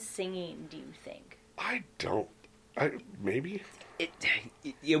him singing, do you think? I don't. Maybe.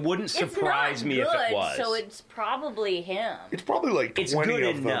 It wouldn't surprise it's not me good, if it was. So it's probably him. It's probably like It's 20 good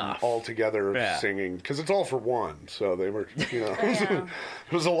of enough. them all together Yeah. singing, because it's all for one. So they were, you know,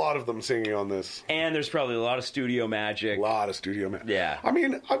 there's a lot of them singing on this. And there's probably a lot of studio magic. A lot of studio man. Yeah. I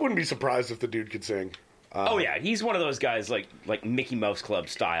mean, I wouldn't be surprised if the dude could sing. Oh yeah, he's one of those guys like Mickey Mouse Club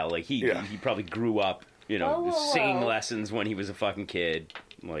style. Like he probably grew up, you know, Whoa. singing lessons when he was a fucking kid.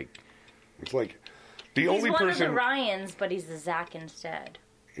 Like It's like the He's only one person. of the Ryans, but he's the Zach instead.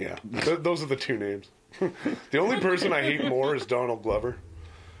 Yeah, those are the two names. The only person I hate more is Donald Glover,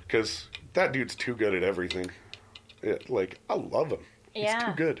 because that dude's too good at everything. Like, I love him. He's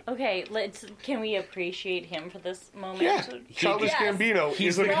too good. Okay, can we appreciate him for this moment? Yeah, Childish Yes. Gambino.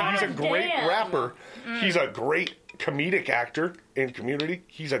 He's a great Goddamn. rapper. He's a great comedic actor in Community.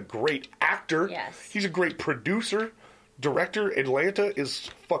 He's a great actor. Yes. He's a great producer. director. Atlanta is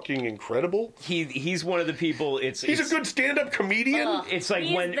fucking incredible. He's one of the people. He's a good stand-up comedian. It's like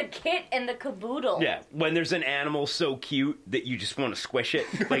He's when the kit and the caboodle. yeah, when there's an animal so cute that you just want to squish it.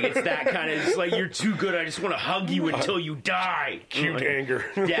 Like it's that kind of. It's like you're too good. I just want to hug you until you die. Cute anger.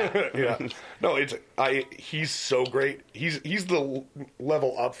 Yeah. Yeah. No, he's so great. He's the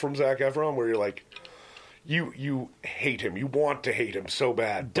level up from Zac Efron where you're like, you hate him. You want to hate him so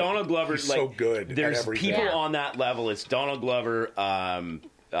bad. Donald Glover's so good. There's at everything. people Yeah. on that level. It's Donald Glover. Yeah,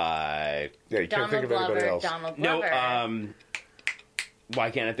 you can't think of anybody else. Donald No. Glover.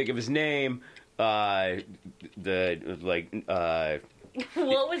 Why can't I think of his name? What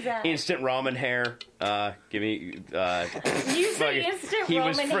was that? Instant ramen hair. Give me. You say instant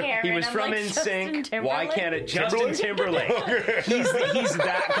Roman hair. He was and from I'm like, NSYNC. Justin Why Timberlake? can't it? Justin Timberlake. He's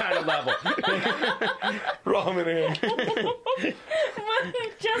that kind of level. Ramen in.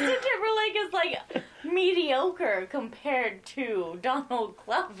 Justin Timberlake is like mediocre compared to Donald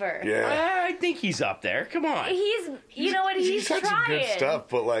Glover. Yeah. I think he's up there. Come on. You know what? He's had some trying. good stuff,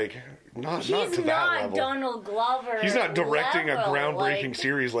 but like not He's to that not level. Donald Glover. He's not directing a level, groundbreaking like,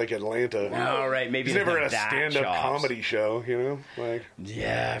 series like Atlanta. All right, maybe He's never not had a that stand-up chops. comedy show, you know? Like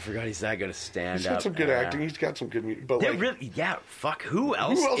Yeah, I forgot he's that good at stand he's up. got some good acting. He's got some good music, but like Yeah, fuck. Who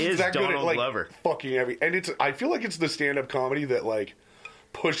else, who else is is that good at Donald like Glover? fucking every? And I feel like it's the stand-up comedy that like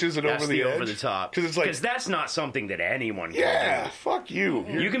pushes it That's over the edge. over the top. Because it's like, that's not something that anyone can yeah, do. fuck you.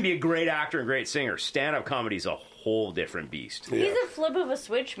 You can be a great actor and great singer. Stand up comedy is a whole different beast. Yeah. He's a flip of a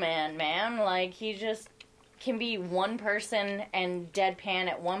switch man. Like he just can be one person and deadpan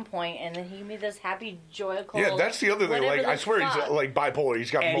at one point, and then he can be this happy, joyful. Yeah, that's the other thing. Like I swear he's like bipolar.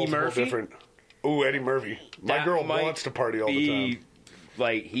 He's got Eddie multiple Murphy? different. Ooh, Eddie Murphy. My That girl might wants to party all the time.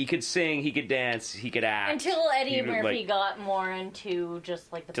 Like he could sing, he could dance, he could act. until Eddie He would, Murphy like- got more into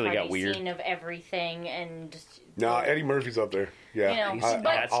just like the Till he got party weird. scene of everything and. No, Eddie Murphy's up there. Yeah, You know,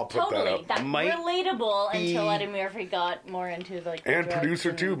 but I'll put totally, that up. that's Might relatable be- until Eddie Murphy got more into like. the And drugs producer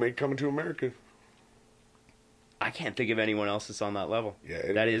and- too, make Coming to America. I can't think of anyone else that's on that level. Yeah,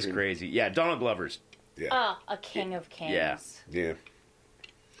 Eddie that is Murphy. crazy. Yeah, Donald Glover's. Yeah, A king of kings. Yeah. yeah.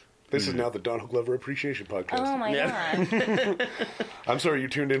 This is now the Donald Glover Appreciation Podcast. Oh my Yeah. god. I'm sorry you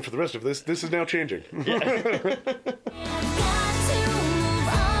tuned in for the rest of this. This is now changing. Got to move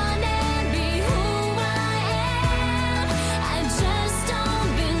on and be who I am. I just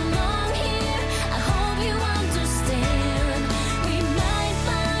don't belong here. I hope you understand. We might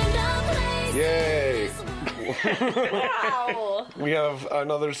find a place. Yay! Wow. We have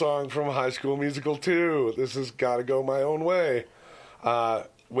another song from High School Musical 2. This is Gotta Go My Own Way,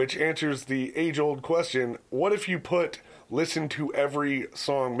 which answers the age-old question, what if you put listen to every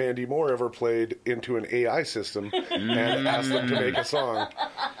song Mandy Moore ever played into an AI system and asked them to make a song?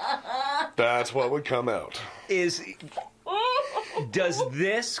 That's what would come out. Does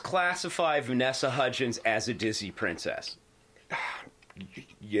this classify Vanessa Hudgens as a Disney princess?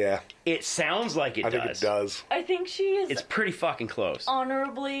 Yeah, It sounds like it I does. think it does. I think she is It's pretty fucking close.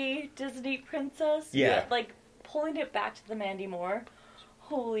 honorably Disney princess. Yeah. Like pulling it back to the Mandy Moore.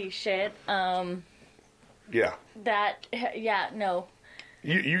 Holy shit. Yeah. No.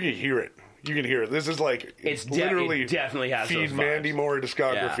 You can hear it. You can hear it. This is like literally it definitely has feed those vibes. Mandy Moore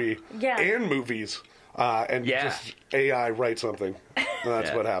discography Yeah. and movies, and Yeah. just AI write something. And that's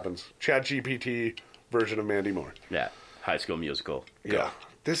Yeah. what happens. ChatGPT version of Mandy Moore. Yeah, High School Musical. Yeah,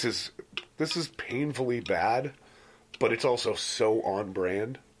 this is painfully bad, but it's also so on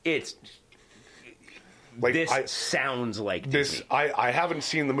brand. It's Like this sounds like this. Disney. I haven't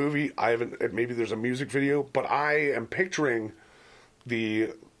seen the movie. I haven't. Maybe there's a music video, but I am picturing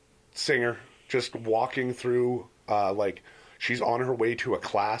the singer just walking through, like she's on her way to a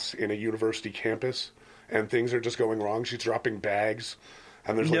class in a university campus, and things are just going wrong. She's dropping bags,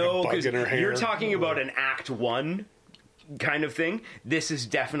 and there's like a bug because in her hair. you're talking about an Act 1 kind of thing. This is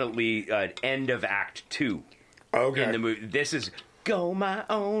definitely end of Act 2 okay. in the movie. This is Go My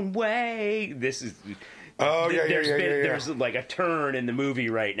Own Way. This is... Oh yeah, there's yeah. There's like a turn in the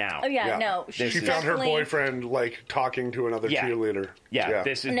movie right now. Oh yeah, Yeah. no. She she's found her definitely- boyfriend like talking to another Yeah. cheerleader. Yeah,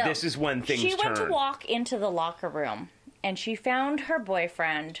 this is No. this is when things She turn. went to walk into the locker room and she found her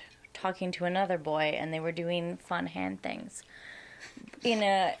boyfriend talking to another boy and they were doing fun hand things. In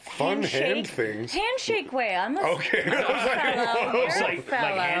a Fun handshake, hand things? handshake way. I'm a Okay. fellow. It's You're a like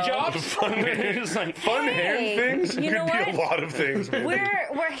fellow. hand jobs. It's like Fun Hey, hand things you could know be what? a lot of things. Mandy.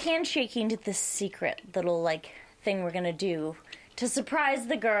 We're handshaking to this secret little like thing we're gonna do to surprise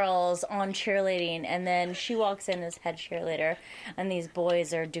the girls on cheerleading, and then she walks in as head cheerleader, and these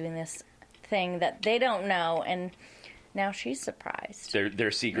boys are doing this thing that they don't know, and now she's surprised.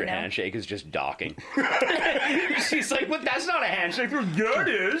 Their secret You know? handshake is just docking. She's like, "But that's not a handshake." Yeah, it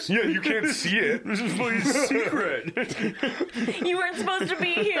is. Yeah, you can't see it. This is my secret. You weren't supposed to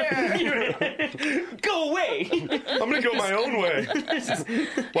be here. Go away. I'm gonna go my own way.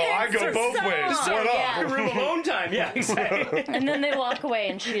 Well, I go both so ways. long, What up? yeah. Room alone time. Yeah, exactly. And then they walk away,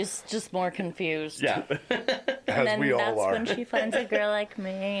 and she's just more confused. Yeah. And As then we all that's are. when she finds a girl like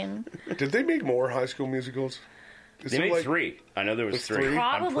me. And Did they make more High School Musicals? Is They there, made like, 3. I know there was There's 3. three?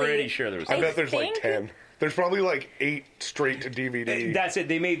 I'm Probably. pretty sure there was I 3. bet there's like think- 10. There's probably like 8 straight to DVD. That's it.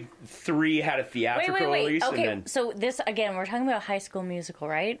 They made 3, had a theatrical wait. release, Okay, and then so this again, we're talking about High School Musical,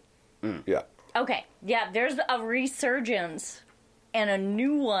 right? Yeah. Okay, yeah. There's a resurgence and a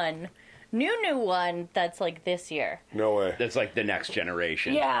new one, new one that's like this year. No way. that's like the next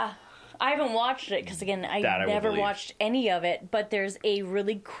generation. Yeah. I haven't watched it because, again, I That I will never believe. watched any of it. But there's a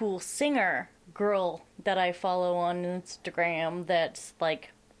really cool singer girl that I follow on Instagram that's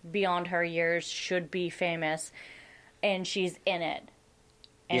like beyond her years, should be famous, and she's in it.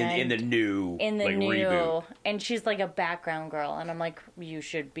 In the new In the like, new, reboot. and she's like a background girl, and I'm like, you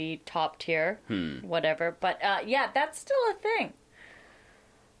should be top tier, whatever. But yeah, that's still a thing.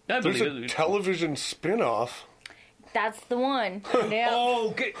 I There's believe a it. television spin-off. That's the one. Yeah.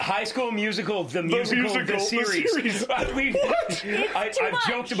 Oh, good. High School Musical, the musical, the series. series. I've too much.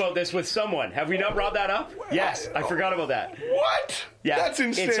 joked about this with someone. Have we not brought that up? Yes, I forgot about that. What? Yeah, That's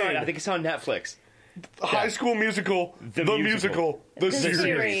insane. It's on, I think it's on Netflix. High School Musical, the musical, the series.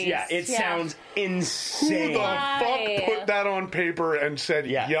 series. Yeah, it Yeah. sounds Who insane. the Why? fuck put that on paper and said,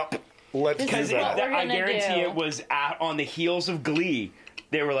 Yeah. yep, let's do This is what that? we're I gonna guarantee do. it was on the heels of Glee.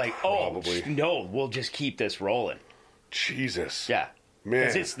 They were like, "Oh, Probably. no, we'll just keep this rolling." Jesus. Yeah, Man.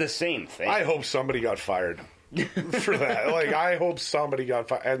 because it's the same thing. I hope somebody got fired for that. Like, I hope somebody got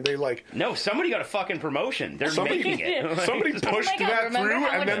fired. And they, like, No, somebody got a fucking promotion. They're Somebody- making it. somebody Oh pushed my God, that remember through, how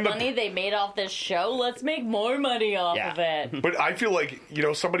and much then money they made off this show? Let's make more money off Yeah. of it. But I feel like,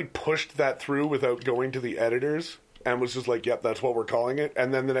 somebody pushed that through without going to the editors and was just like, yep, that's what we're calling it.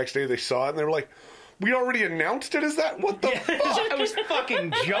 And then the next day they saw it and they were like, we already announced it? Is that? What the fuck? I was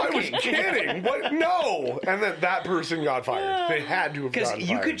fucking I was joking. kidding. What? No. And then that person got fired. They had to have Because gotten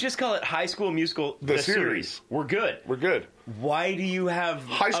you fired. could just call it High School Musical, The the series. series. We're good. We're good. Why do you have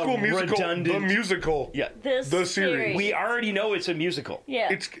High School a Musical, redundant... the musical. Yeah. The series. We already know it's a musical.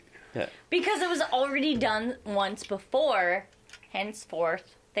 Yeah. It's Because it was already done once before,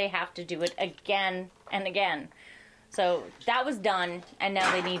 henceforth, they have to do it again and again. So that was done, and now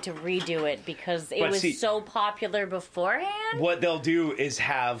they need to redo it because it But was see- so popular beforehand. What they'll do is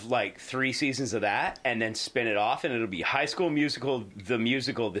have like 3 seasons of that and then spin it off, and it'll be High School Musical,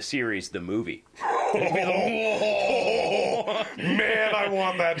 the series, the movie. man, I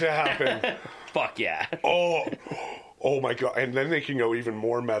want that to happen. Fuck yeah. Oh my god! And then they can go even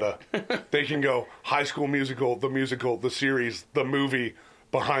more meta. They can go High School Musical, the series, the movie,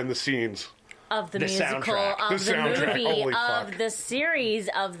 behind the scenes. Of the The musical, soundtrack. of The the, soundtrack, movie, holy of fuck. the series,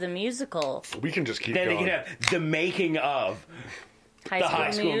 of the musical. We can just keep Then they going. can have the making of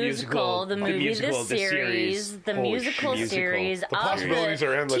High School Musical, the movie, musical, the the series, series. the Holy musical shit. series. The possibilities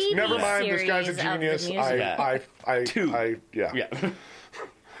are endless. TV Never mind, this guy's a series of the genius. musical. Two. Yeah. Yeah.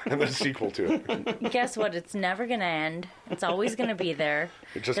 And the sequel to it. Guess what? It's never gonna end. It's always gonna be there.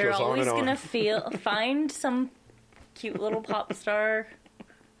 It just They're goes on always and on. gonna find some cute little pop star,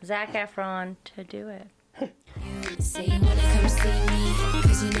 Zac Efron, to do it. Say you wanna come see me,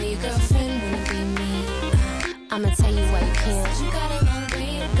 cause you know your girlfriend wanna be me. I'ma tell you why you can't. You got a long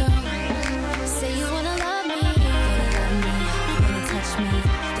way to go. Say you wanna love me, you wanna touch me.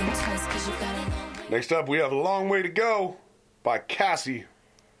 Think twice cause you got a long way. Next up, we have A Long Way to Go by Cassie.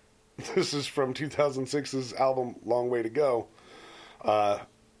 This is from 2006's album Long Way to Go.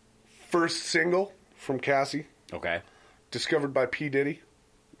 First single from Cassie, Okay. discovered by P. Diddy.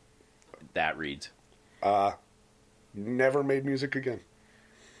 That reads. Never made music again.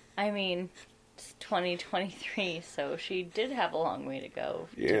 I mean, it's 2023, so she did have a long way to go.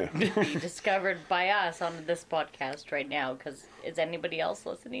 Yeah. Be discovered by us on this podcast right now. Because is anybody else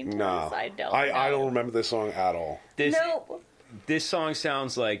listening to No. this? I don't. I know. don't remember this song at all. This No. this song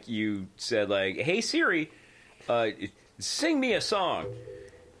sounds like you said like, "Hey Siri, sing me a song,"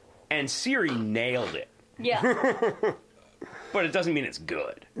 and Siri nailed it. Yeah. But it doesn't mean it's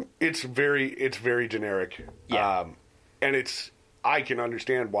good. It's very generic. Yeah. And I can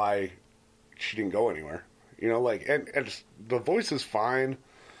understand why she didn't go anywhere. And the voice is fine.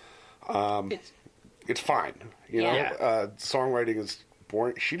 It's fine. Yeah. Songwriting is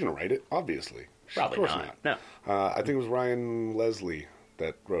boring. She didn't write it, obviously. Probably of course not. No. I think it was Ryan Leslie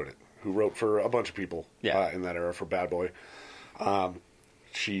that wrote it. who wrote for a bunch of people Yeah. in that era for Bad Boy.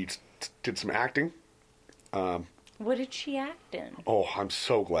 She did some acting. What did she act in? Oh, I'm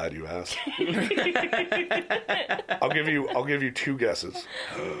so glad you asked. I'll give you 2 guesses.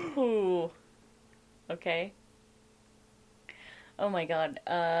 Ooh. Okay. Oh my god.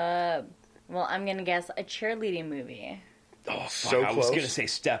 Well, I'm gonna guess a cheerleading movie. Oh, so I close. was going to say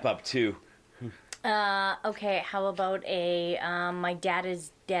Step Up, too. Okay, how about a my dad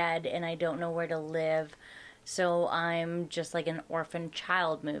is dead and I don't know where to live, so I'm just like an orphan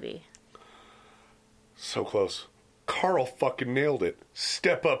child movie. So close. Carl fucking nailed it.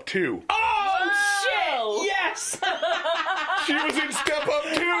 Step Up 2. Oh, shit! Yes! She was in Step Up 2,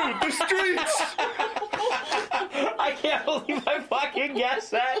 The Streets. I can't believe I fucking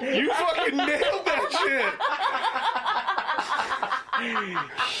guessed that. You fucking nailed that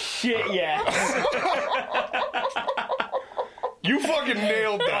Shit, yes. shit. You fucking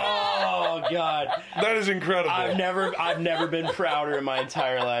nailed that. Oh, God. That is incredible. I've never been prouder in my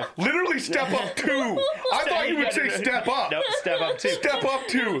entire life. Literally Step Up 2. I thought you would say Step Up. Nope, Step Up 2. Step Up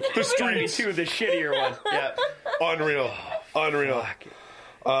 2, The Gotta be Streets. 2, the shittier one. Yeah. Unreal. Unreal.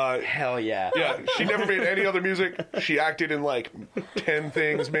 Hell yeah. Yeah, she never made any other music. She acted in like 10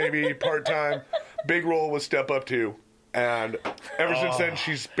 things, maybe, part-time. Big role was Step Up 2. And ever since then,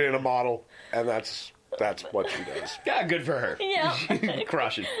 she's been a model. And that's what she does. Yeah, good for her. Yeah.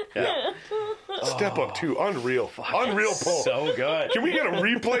 Crushing. Yeah. Step Up 2, unreal. Unreal pull. So good. Can we get a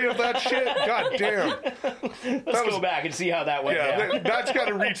replay of that shit? God damn. Let's go back and see how that went Yeah, down. that's got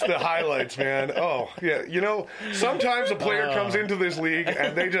to reach the highlights, man. Oh, yeah. You know, sometimes a player comes into this league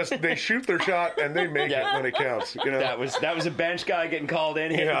and they shoot their shot and they make it when it counts. You know, That was a bench guy getting called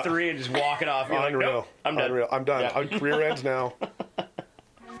in, hitting Yeah. 3 and just walking off. You're like, unreal. nope, I'm done. Unreal. I'm done. Yeah. Career ends now.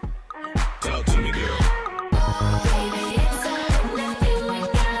 Talk to me, girl. Baby, it's all nothing. We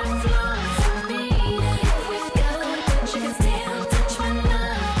gotta flow for me. If we go, but you can still touch my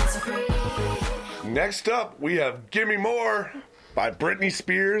love. It's free. Next up, we have Gimme More by Britney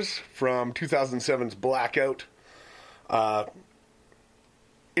Spears from 2007's Blackout.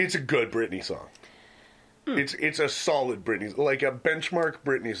 It's a good Britney song. It's a solid Britney, like a benchmark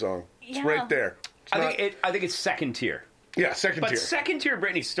Britney song. It's Yeah. right there. It's not- I think it's second tier. yeah, second But tier. second tier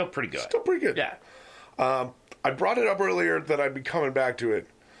Britney's still pretty good. Still pretty good. Yeah. I brought it up earlier that I'd be coming back to it,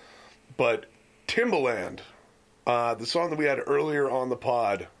 but Timbaland, the song that we had earlier on the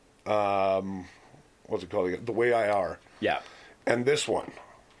pod, what's it called again? The Way I Are. Yeah. And this one,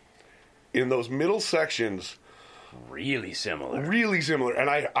 in those middle sections, Really similar. really similar. And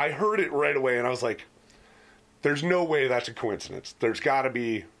I heard it right away, and I was like, there's no way that's a coincidence. There's got to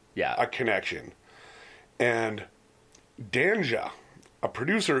be Yeah. a connection. And Danja, a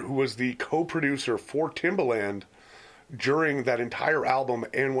producer who was the co-producer for Timbaland during that entire album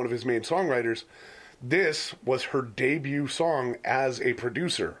and one of his main songwriters, this was her debut song as a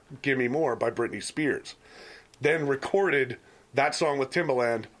producer, Gimme More by Britney Spears. Then recorded that song with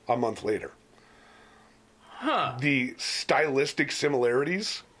Timbaland a month later. Huh. The stylistic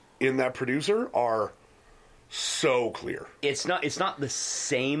similarities in that producer are so clear. It's not the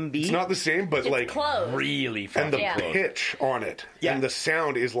same beat. It's not the same, but It's like close. really fucking and the Yeah. close. pitch on it Yeah. and the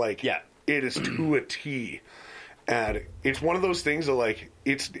sound is like Yeah. it is to a T. And it's one of those things that like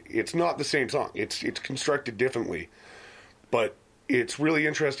it's not the same song. It's constructed differently. But it's really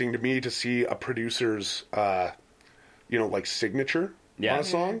interesting to me to see a producer's like signature Yeah. on a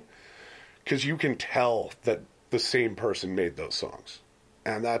song, because you can tell that the same person made those songs.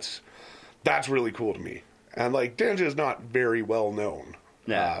 And that's really cool to me. And like Danja is not very well known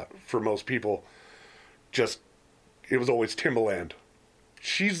for most people. Just it was always Timbaland.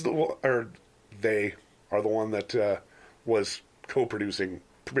 She's the one, or they are the one that was co-producing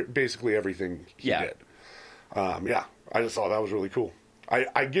basically everything he Yeah. did. I just thought that was really cool.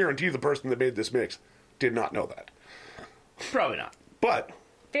 I guarantee the person that made this mix did not know that, Probably not. but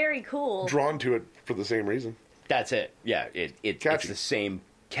Very cool. drawn to it for the same reason. That's it. Yeah. It's Catchy. the same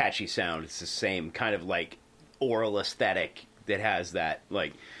catchy sound. It's the same kind of like oral aesthetic that has that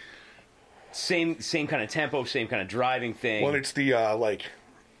like same kind of tempo, same kind of driving thing. Well, it's the I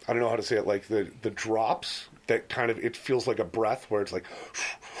don't know how to say it, like the drops that kind of it feels like a breath where it's like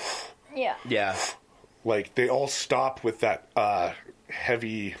Yeah. yeah. like they all stop with that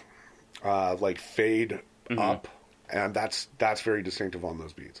heavy like fade up, and that's very distinctive on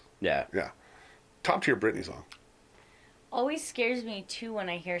those beats. Yeah. Yeah, top tier Britney song. Always scares me too when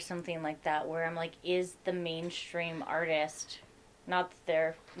I hear something like that where I'm like, is the mainstream artist, not that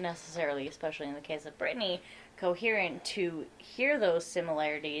they're necessarily, especially in the case of Britney, coherent to hear those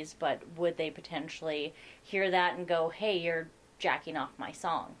similarities, but would they potentially hear that and go, hey, you're jacking off my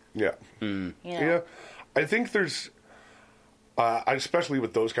song. Yeah. You know? Yeah. I think there's, especially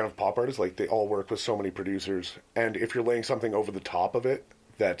with those kind of pop artists, like they all work with so many producers. And if you're laying something over the top of it,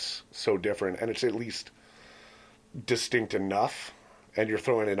 that's so different. And it's at least distinct enough. And you're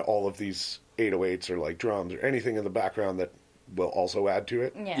throwing in all of these 808s or like drums or anything in the background that will also add to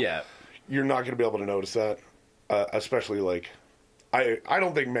it. Yeah. You're not going to be able to notice that. Especially like, I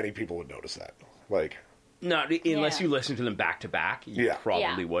don't think many people would notice that. Like, Not unless Yeah. you listen to them back to back, you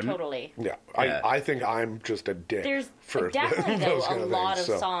probably wouldn't. Totally. yeah, Yeah. I think I'm just a dick. There's for definitely though those a kind of lot things,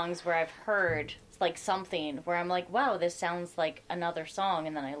 of so. songs where I've heard like something where I'm like, wow, this sounds like another song,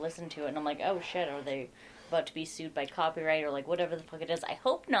 and then I listen to it and I'm like, oh shit, are they about to be sued by copyright or like whatever the fuck it is? I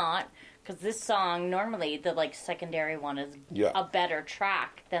hope not, because this song normally the like secondary one is Yeah. a better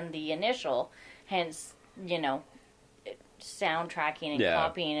track than the initial, hence soundtracking and Yeah.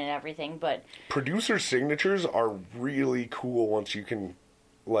 copying and everything. But Producer signatures are really cool once you can,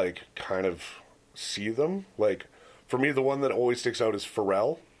 like, kind of see them. Like, for me, the one that always sticks out is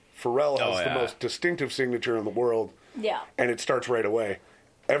Pharrell. Pharrell has the yeah. most distinctive signature in the world, yeah, and it starts right away.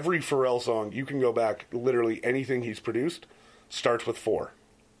 Every Pharrell song, you can go back, literally anything he's produced, starts with 4.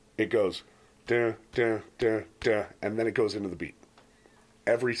 It goes, da, da, da, da, and then it goes into the beat.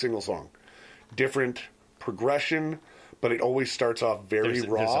 Every single song. Different progression, but it always starts off very There's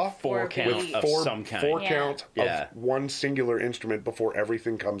raw. a 4 count with of four, some kind. four Yeah. count Yeah. of one singular instrument before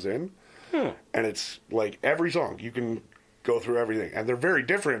everything comes in. And it's like every song, you can go through everything. And they're very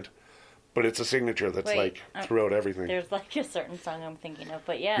different, but it's a signature that's Wait, like throughout everything. there's like a certain song I'm thinking of,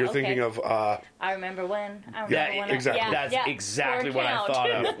 but yeah, You're okay. thinking of, I remember when. Yeah, exactly. That's yeah, exactly 4 what count. I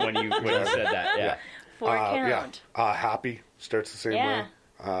thought of when you said that. Yeah. 4 count. Happy starts the same Yeah.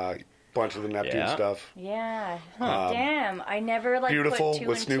 way. Bunch of the Neptune Yeah. stuff. Yeah. Damn. I never like Beautiful put 2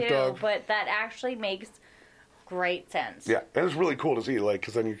 with and Snoop 2, Dogg. but that actually makes great sense. Yeah, and it's really cool to see, like,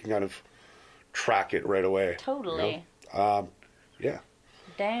 because then you can kind of track it right away. Totally. Yeah.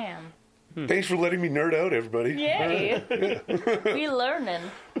 Damn. Thanks for letting me nerd out, everybody. Yay. We learning.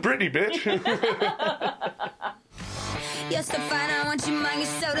 Brittany, bitch. You're so fine, I want you, mine, you're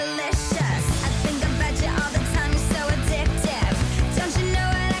so delicious. I think about you all the time, you're so addictive. Don't you know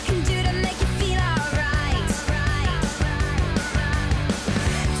what I can do to make you feel alright?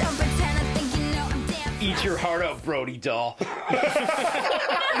 Don't pretend I think you know I'm damn. Eat your heart out, Brody doll.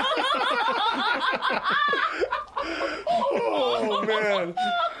 Oh, man.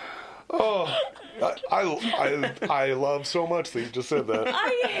 Oh, I love so much that you just said that.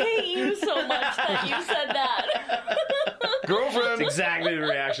 I hate you so much that you said that. Girlfriend, Exactly the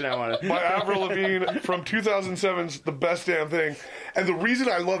reaction I wanted. by Avril Lavigne from 2007's The Best Damn Thing. And the reason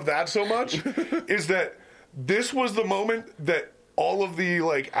I love that so much is that this was the moment that all of the,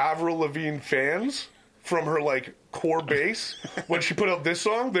 like, Avril Lavigne fans from her, like, core base, when she put out this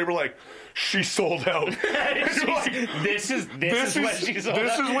song, they were like, she sold out. This is when she sold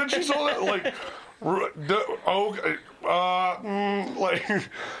This out. is when she sold out. Like, like,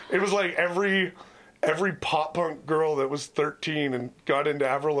 it was like every pop punk girl that was 13 and got into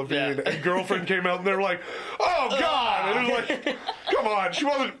Avril Lavigne, Yeah. and Girlfriend came out, and they were like, oh, God. And it was like, come on, she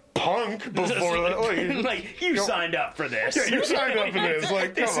wasn't punk before that. Like, you signed up for this. Yeah, you signed up for this.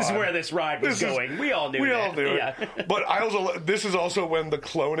 Like, This come is on. where this ride was This is- going. We all knew We that. all knew it. Yeah. But I also, this is also when the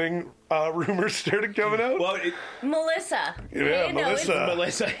cloning rumors started coming out. Well, Melissa. Yeah, You know, it's-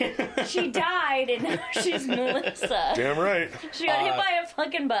 Melissa. Melissa. She died and now she's Melissa. Damn right. She got hit by a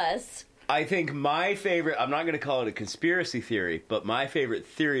fucking bus. I think my favorite, I'm not going to call it a conspiracy theory, but my favorite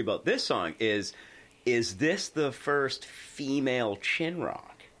theory about this song is this the first female chin rock?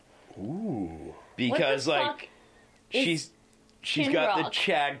 Ooh. Because, What the like, fuck is she's chin got the rock?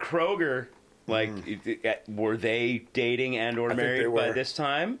 Chad Kroger. Like, were they dating and or think they married by were. this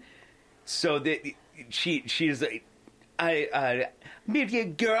time? So that she's like, I be your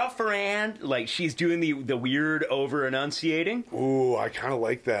girlfriend. Like, she's doing the weird over enunciating. Ooh, I kind of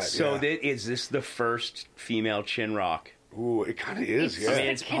like that. So yeah. is this the first female chin rock? Ooh, it kind of is, It's yeah. I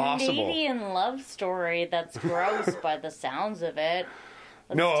mean, just it's a possible. Canadian love story that's gross by the sounds of it.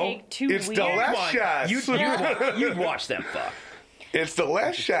 Let's No, take 2 it's weird. delicious. You'd watch them fuck. It's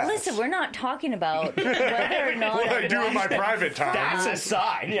delicious. Listen, we're not talking about whether or not what I do in my private time. That's a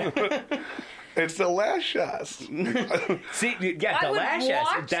sign. It's delicious. See, yeah, I the would lash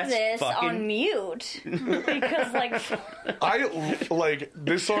watch that's this fucking. on mute because, like, I like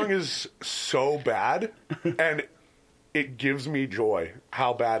this song is so bad, and it gives me joy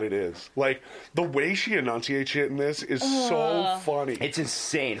how bad it is. Like the way she enunciates shit in this is so funny. It's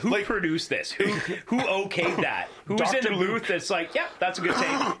insane. Who Like- produced this? Who okayed that? Who's in Dr. the Luke. booth that's like, yep, that's a good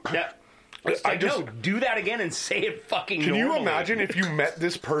take. Yep. It's like, no, do that again and say it fucking Can you normally. imagine if you met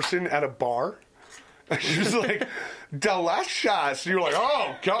this person at a bar? She was like, delicious. You're like,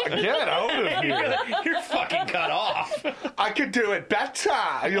 oh, God, get out of here. You're fucking cut off. I could do it better.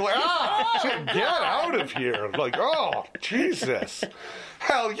 And you're like, oh, shit, get out of here. Like, oh, Jesus.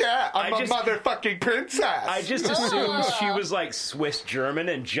 Hell yeah, I'm a motherfucking princess. I just assumed she was like Swiss German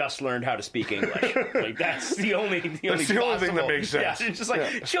and just learned how to speak English. Like that's the only thing that makes sense. Yeah, it's just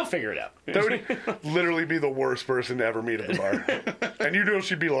like she'll figure it out. That would literally be the worst person to ever meet at the bar. And you know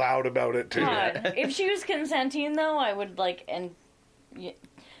she'd be loud about it too. God. If she was consenting, though, I would like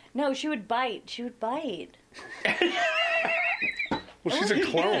no, she would bite. She would bite. Well, she's a Good.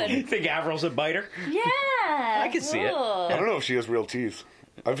 clone. You think Avril's a biter? Yeah, I can see it. I don't know if she has real teeth.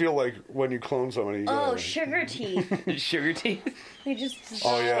 I feel like when you clone somebody, you Oh, gotta- sugar teeth. Sugar teeth. They just.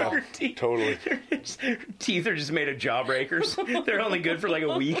 Oh yeah, Sugar teeth. totally. Her teeth are just made of jawbreakers. They're only good for like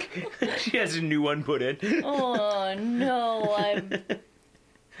a week. She has a new one put in. Oh no, I'm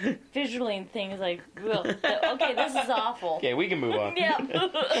visualing things like. Ugh. Okay, this is awful. Okay, we can move on. Yeah.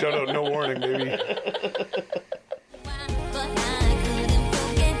 Shout out, no warning, baby.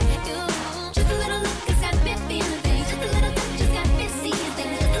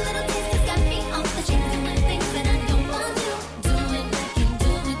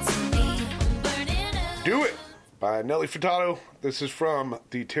 Do It by Nelly Furtado. This is from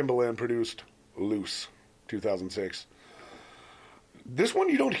the Timbaland produced Loose, 2006. This one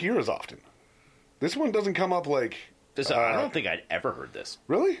you don't hear as often. This one doesn't come up like... I don't think I'd ever heard this.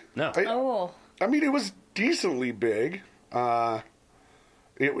 Really? No. I mean, it was decently big.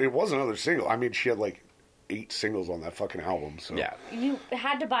 It was another single. I mean, she had like 8 singles on that fucking album. So Yeah. You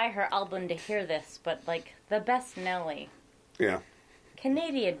had to buy her album to hear this, but like the best Nelly, yeah.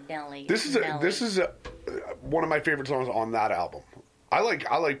 Canadian Nelly. This is one of my favorite songs on that album. I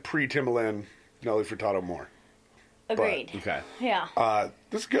like pre Timbaland Nelly Furtado more. Agreed. Okay. Yeah.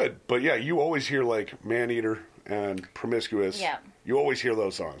 This is good, but yeah, you always hear like Man Eater and Promiscuous. Yeah. You always hear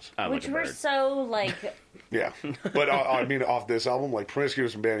those songs. Which were so like. Yeah, but I mean, off this album, like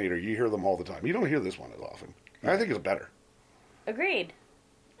Promiscuous and Man Eater, you hear them all the time. You don't hear this one as often. I think it's better. Agreed.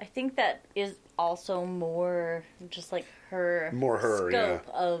 I think that is also more just like her scope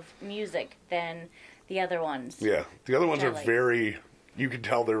of music than the other ones. Yeah, the other ones are like. very. You can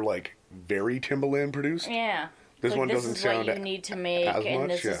tell they're like very Timbaland produced. Yeah. This like, one doesn't this is what sound you need to make, as and much,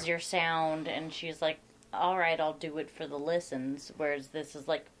 this yeah. is your sound. And she's like, "All right, I'll do it for the listens." Whereas this is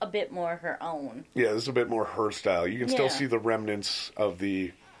like a bit more her own. Yeah, this is a bit more her style. You can still Yeah. see the remnants of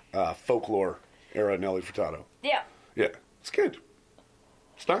the folklore era Nelly Furtado. Yeah. Yeah, it's good.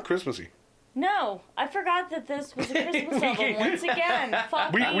 It's not Christmassy. No, I forgot that this was a Christmas album once again.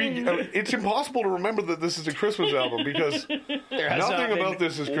 Fucking. It's impossible to remember that this is a Christmas album because There has not nothing been about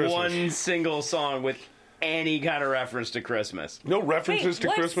this is Christmas. one single song with any kind of reference to Christmas. No references Wait, to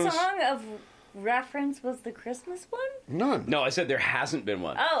what Christmas. song of reference was the Christmas one? None. No, I said there hasn't been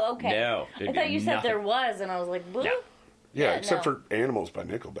one. Oh, okay. No. I thought you said nothing. there was, and I was like, what? No. Yeah, Yeah, except no. for Animals by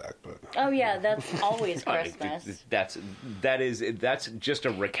Nickelback, but Oh yeah, that's always Christmas. That's just a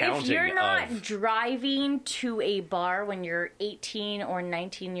recounting If you're not of... driving to a bar when you're 18 or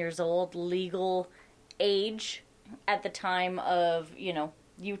 19 years old, legal age at the time of,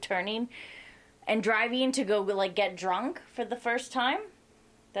 you turning, and driving to go, like, get drunk for the first time,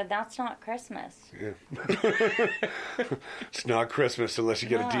 that's not Christmas. it's not Christmas unless you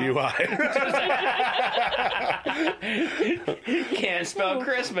get a DUI. Can't spell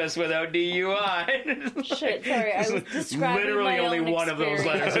Christmas without DUI. Shit, sorry, I was describing Literally my only own one of those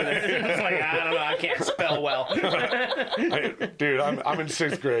letters in there. It's like, I don't know, I can't spell well. Dude, I'm in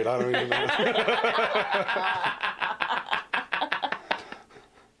 6th grade. I don't even know.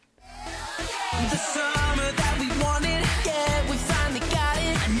 The summer that we wanted, yeah, we finally got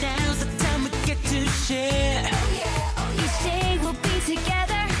it. And now's the time we get to share. Each day we'll be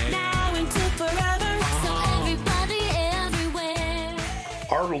together, now into forever. So everybody everywhere.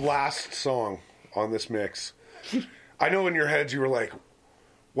 Our last song on this mix, I know in your heads you were like,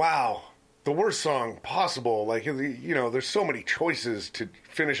 wow, the worst song possible. Like, there's so many choices to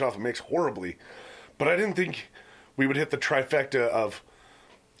finish off a mix horribly. But I didn't think we would hit the trifecta of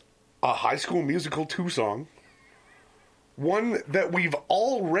a High School Musical 2 song, one that we've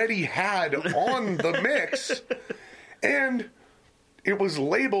already had on the mix, and it was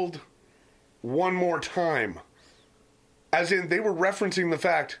labeled One More Time. As in, they were referencing the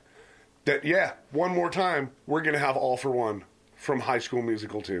fact that, yeah, one more time, we're going to have All for One from High School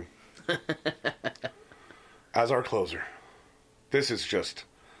Musical 2 as our closer. This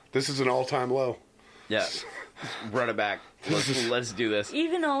is an all-time low. Yeah. Run it back. Let's do this.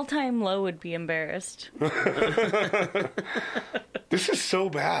 Even all-time low would be embarrassed. This is so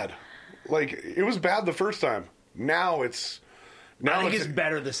bad. Like, it was bad the first time. Now it's... I think it's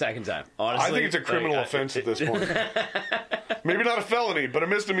better the second time, honestly. I think it's a criminal offense at this point. Maybe not a felony, but a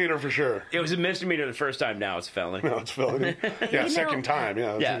misdemeanor for sure. It was a misdemeanor the first time, now it's felony. No, it's felony. Yeah, second time.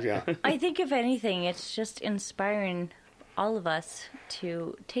 Yeah. I think, if anything, it's just inspiring all of us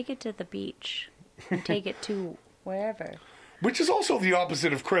to take it to the beach, take it to wherever. Which is also the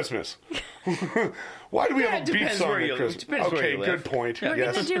opposite of Christmas. Why do we have a beach song at Christmas? Okay, good point. We're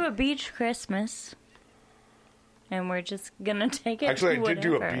Yes. going to do a beach Christmas. And we're just going to take it Actually, to I did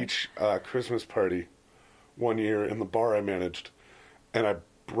do a whatever. beach Christmas party one year in the bar I managed, and I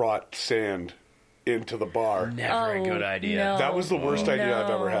brought sand into the bar. Never a good idea. No. That was the worst idea I've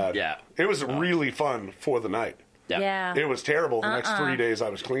ever had. Yeah. It was really fun for the night. Yep. Yeah. It was terrible the next 3 days I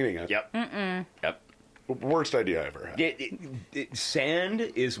was cleaning it. Yep. Yep. Worst idea I ever had. Sand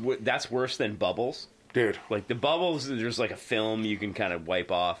is that's worse than bubbles. Dude. Like the bubbles, there's like a film you can kind of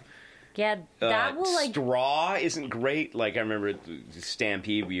wipe off. Yeah, that will, like... Straw isn't great. Like I remember at the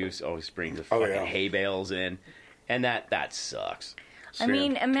Stampede, we used to always bring the fucking hay bales in, and that sucks. I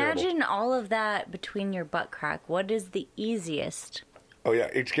mean, Terrible. imagine all of that between your butt crack. What is the easiest? Oh, yeah.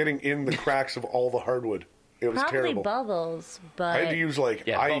 It's getting in the cracks of all the hardwood. It was Probably terrible. bubbles, but... I had to use, like...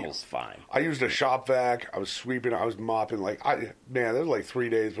 Bubbles fine. I used a shop vac. I was sweeping. I was mopping. Like, man, there was like 3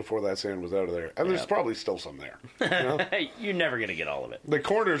 days before that sand was out of there. And there's probably still some there. You know? You're never going to get all of it. The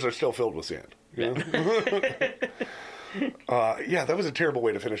corners are still filled with sand. You know? Yeah, that was a terrible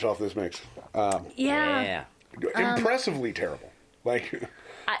way to finish off this mix. yeah. Impressively terrible. Like,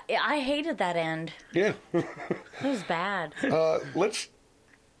 I hated that end. yeah. It was bad. Let's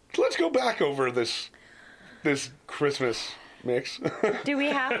go back over this Christmas mix. Do we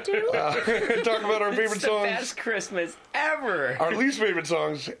have to? Talk about our favorite It's the songs, best Christmas ever. our least favorite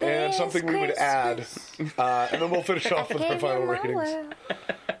songs, and This something we would add. And then we'll finish off with our final ratings.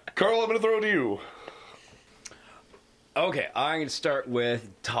 Carl, I'm going to throw it to you. Okay, I'm going to start with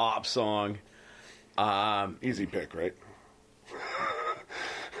top song. Easy pick, right?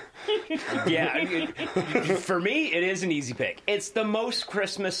 Yeah, for me, it is an easy pick. It's the most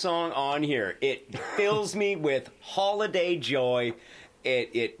Christmas song on here. It fills me with holiday joy.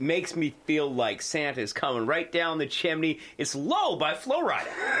 It makes me feel like Santa's coming right down the chimney. It's Low by Flo Rida.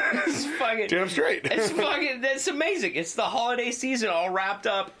 It's fucking Damn straight. That's amazing. It's the holiday season all wrapped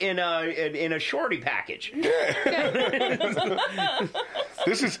up in a shorty package.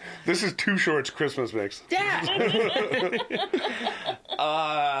 This is Too Short's Christmas mix. Yeah.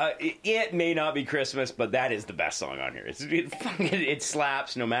 It may not be Christmas, but that is the best song on here. It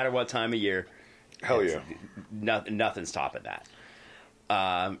slaps no matter what time of year. Hell yeah. Nothing's topping that.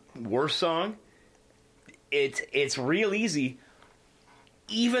 Worst song, it's real easy.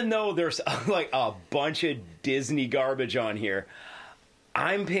 Even though there's like a bunch of Disney garbage on here,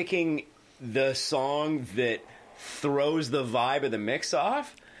 I'm picking the song that throws the vibe of the mix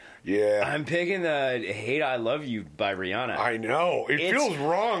off. Yeah. I'm picking the Hate I Love You by Rihanna. I know. It feels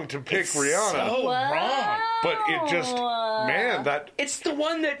wrong to pick Rihanna. So wrong. But it just, man, that... It's the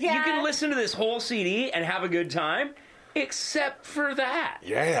one that you can listen to this whole CD and have a good time, except for that.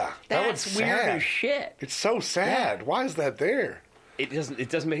 Yeah. That's was weird sad. as shit. It's so sad. Why is that there? It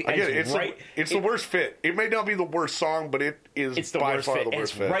doesn't make I get it. It's the it- worst fit. It may not be the worst song, but it is It's the by worst far fit. the and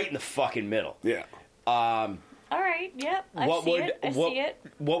worst it's fit. right in the fucking middle. Yeah. All right, yep. I see it.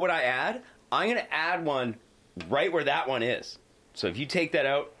 What would I add? I'm going to add one right where that one is. So if you take that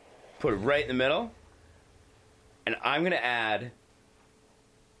out, put it right in the middle, and I'm going to add.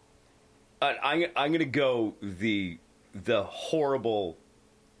 I'm going to go the horrible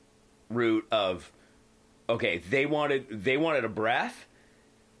route of, okay, they wanted a breath.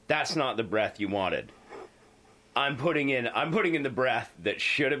 That's not the breath you wanted. I'm putting in the breath that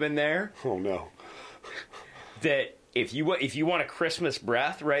should have been there. Oh, no. That if you want a Christmas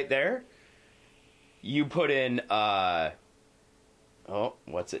breath right there, you put in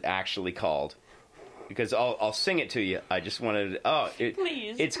what's it actually called? Because I'll sing it to you. I just wanted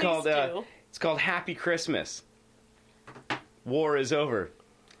Please, it's please called do. It's called Happy Christmas. War is over.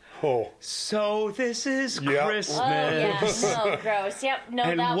 Oh. So this is Yep. Christmas. Oh, yeah. Oh, gross. Yep. No,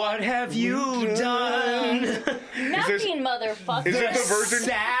 And that what one. have you done? Nothing, motherfucker. Is it the version?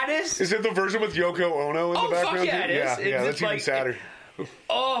 Saddest? Is it the version with Yoko Ono in Oh, the fuck background? yeah, it is. Yeah, It's that's even like- sadder.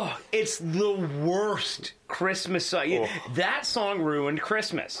 Oh, it's the worst Christmas song. Oh. That song ruined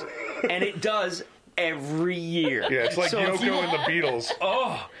Christmas. And it does every year. Yeah, it's like So if Yoko you- and the Beatles.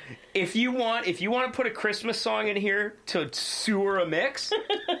 Oh, if you want to put a Christmas song in here to sewer a mix,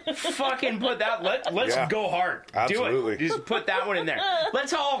 fucking put that. Let's go hard. Absolutely. Do it. Just put that one in there.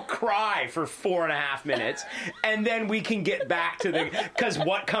 Let's all cry for 4.5 minutes, and then we can get back to because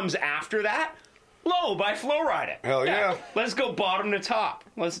what comes after that? Low by Flo Rida. Hell yeah. Let's go bottom to top.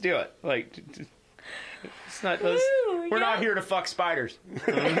 Let's do it. Like, it's not. We're not here to fuck spiders.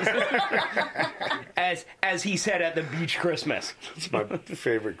 as he said at the beach Christmas. It's my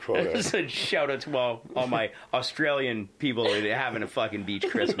favorite quote. Just a shout out to all my Australian people that are having a fucking beach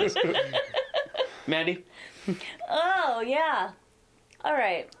Christmas. Mandy? Oh, yeah. All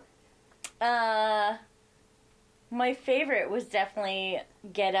right. My favorite was definitely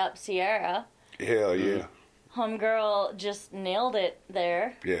Get Up Sierra. Hell yeah. Homegirl just nailed it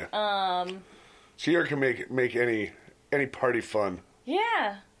there. Yeah. Sierra can make any party fun.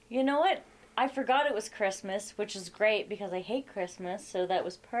 Yeah. You know what? I forgot it was Christmas, which is great because I hate Christmas, so that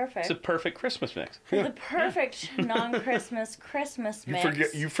was perfect. It's a perfect Christmas mix. The perfect non-Christmas Christmas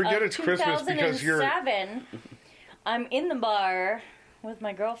mix. You forget it's Christmas because you're... 2007, I'm in the bar with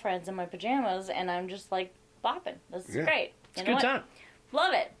my girlfriends in my pajamas, and I'm just like bopping. This is great. It's a good time.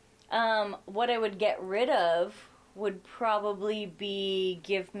 Love it. What I would get rid of would probably be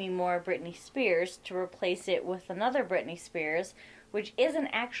Give Me More Britney Spears to replace it with another Britney Spears, which isn't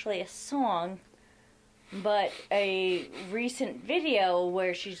actually a song, but a recent video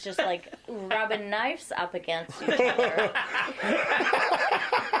where she's just like rubbing knives up against each other.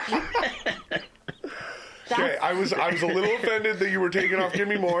 Okay, I was a little offended that you were taking off Give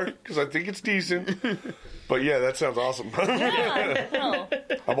Me More, because I think it's decent. But yeah, that sounds awesome. Yeah, no.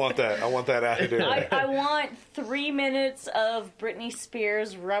 I want that added in. I want 3 minutes of Britney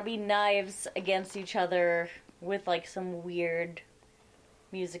Spears rubbing knives against each other with like some weird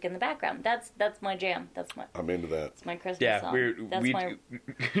music in the background. That's my jam. I'm into that. That's my Christmas song.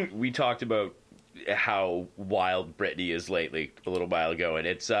 We talked about how wild Britney is lately a little while ago, and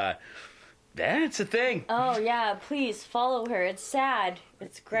it's a thing. Oh yeah, please follow her. It's sad.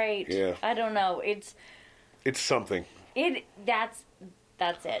 It's great. Yeah. I don't know. It's something.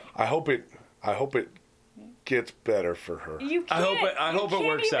 That's it. I hope it gets better for her. You can't. I hope it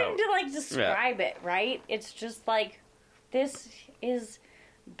works out. You can't even like describe it, right? It's just like this is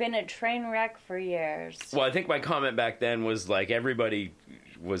been a train wreck for years. Well, I think my comment back then was like everybody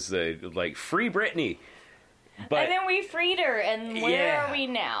was like free Britney. But, and then we freed her, and where are we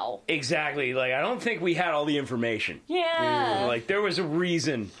now? Exactly. Like, I don't think we had all the information. Yeah. Like, there was a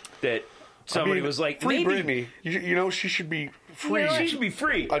reason that somebody was like, free maybe Britney. You know, she should be free. She should be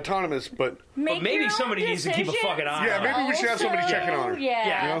free. Autonomous, but maybe somebody needs to keep a fucking eye on her. Yeah, maybe we should have somebody checking on her.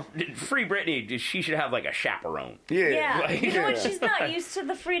 Yeah. You know? Free Britney, she should have, like, a chaperone. Yeah. Like, you know what? She's not used to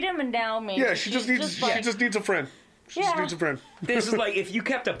the freedom endowment. Yeah, she just needs a friend. She just needs a friend. This is like if you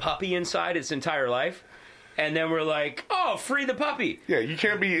kept a puppy inside its entire life, and then we're like, oh, free the puppy. Yeah, you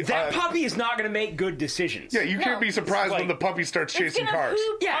can't be... That puppy is not going to make good decisions. Yeah, you can't be surprised when the puppy starts chasing cars.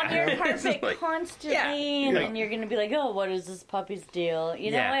 Poop on your carpet constantly, and then you're going to be like, oh, what is this puppy's deal?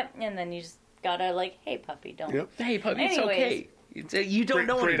 You know what? And then you just gotta like, hey, puppy, don't... Yep. Hey, puppy, Anyways. it's okay. You don't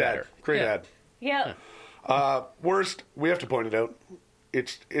know any better. Great ad. Yeah. Worst, we have to point it out,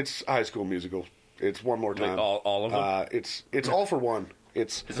 it's High School Musical. It's One More Time. Like all of them? It's All for One.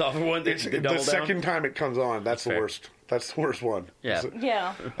 It's all for one. The second time it comes on, that's the worst. That's the worst one. Yeah.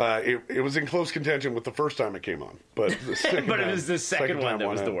 Yeah. It was in close contention with the first time it came on, but the second but it time- was the second one that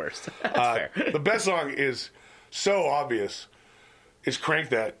was the worst. That's fair. The best song is so obvious. It's "Crank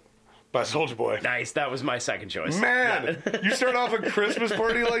That" by Soulja Boy. Nice. That was my second choice. Man, you start off a Christmas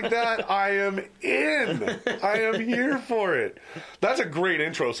party like that, I am in. I am here for it. That's a great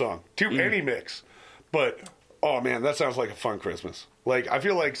intro song to any mix. But, oh man, that sounds like a fun Christmas. Like, I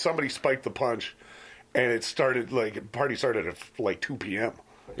feel like somebody spiked the punch and it started, like, party started at like 2 p.m.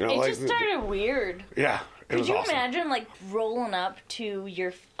 You know, It like, just started weird. Yeah, it was Could you awesome. imagine, like, rolling up to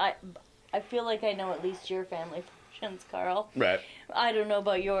your... I feel like I know at least your family functions, Carl. Right. I don't know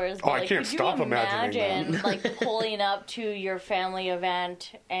about yours, but I like, can't could stop you imagining imagine, that. like, pulling up to your family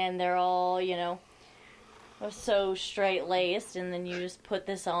event and they're all, you know, so straight-laced, and then you just put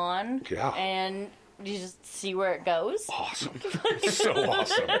this on, and you just see where it goes? Awesome. So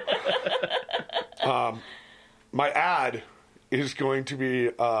awesome. My ad is going to be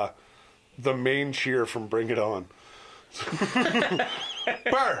the main cheer from Bring It On.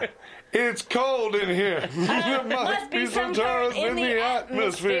 Burr, it's cold in here. There must be some terrors in the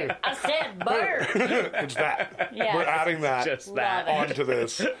atmosphere. I said burr. It's that. Yes. We're adding that, Just that. onto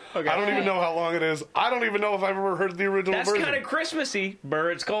this. I don't even know how long it is. I don't even know if I've ever heard the original That's version. kind of Christmassy. Burr,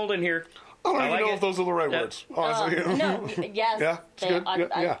 it's cold in here. I don't even like know it. if those are the right words, honestly. No, yes. Yeah, it's good.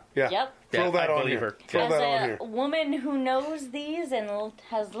 Yeah. Yep. Throw that I on believe here. her. Throw As that on a here. woman who knows these and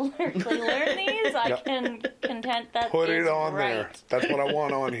has literally learned these, I can content that Put is it on right. there. That's what I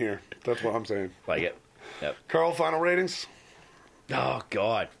want on here. That's what I'm saying. Like it. Yep. Carl, final ratings? Oh,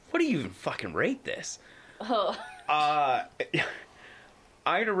 God. What do you even fucking rate this? Oh. I'm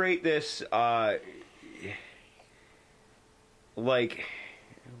going to rate this, like,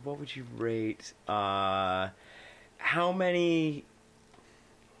 what would you rate? How many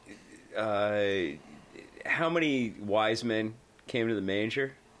wise men came to the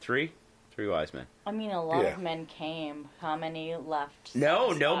manger? 3? 3 wise men. I mean, a lot Yeah. of men came. How many left? No,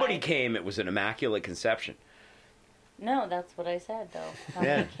 satisfied? nobody came. It was an immaculate conception. No, that's what I said, though. How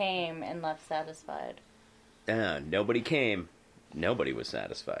Yeah. many came and left satisfied? Nobody came. Nobody was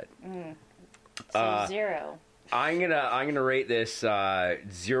satisfied. So 0. I'm gonna rate this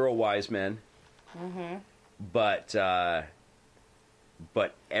 0 wise men. Mm-hmm. But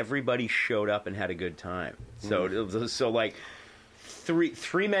everybody showed up and had a good time. So like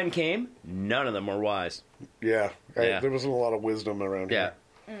 3 men came. None of them were wise. Yeah. Yeah. There wasn't a lot of wisdom around Yeah.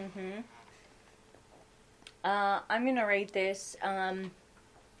 here. I'm going to rate this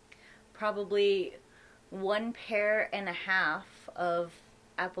probably 1.5 pairs of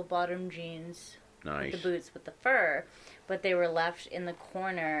apple bottom jeans. Nice. The boots with the fur, but they were left in the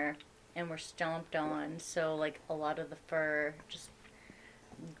corner and were stomped on, so like a lot of the fur just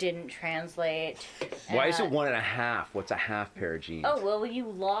didn't translate. Why is it 1.5? What's a half pair of jeans? Oh, well, you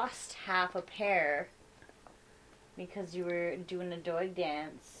lost half a pair because you were doing a dog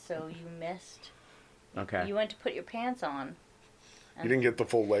dance, so you missed. Okay. You went to put your pants on. You didn't get the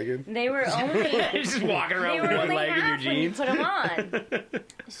full leg in? They were only just walking they around were with one only leg in your half when you jeans. put them on.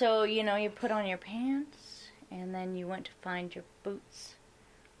 So, you put on your pants, and then you went to find your boots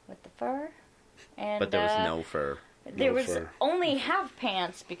with the fur. And, But there was no fur. There no was fur. only half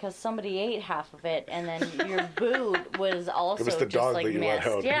pants because somebody ate half of it, and then your boot was also It was the just dog like that you let missed.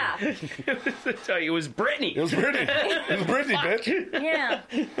 out. Yeah, So it was Brittany. It was Brittany. It was Brittany, bitch. yeah.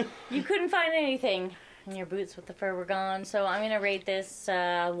 You couldn't find anything, and your boots with the fur were gone. So I'm gonna rate this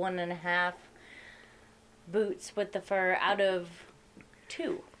 1.5 boots with the fur out of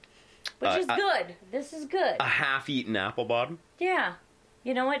 2, which is good. This is good. A half-eaten apple bottom. Yeah.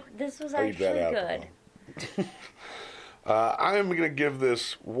 You know what? This was I'll eat actually that good. apple. I am going to give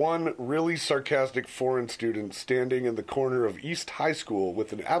this one really sarcastic foreign student standing in the corner of East High School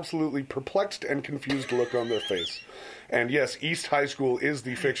with an absolutely perplexed and confused look on their face. And yes, East High School is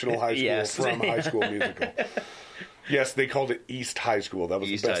the fictional high school Yes. from High School Musical. Yes, they called it East High School. That was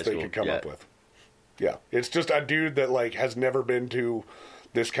East the best High they School, could come yeah. up with. Yeah, it's just a dude that like has never been to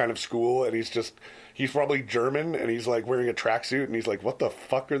this kind of school, and he's probably German, and he's like wearing a tracksuit, and he's like, "What the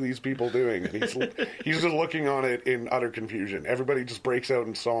fuck are these people doing?" And he's just looking on it in utter confusion. Everybody just breaks out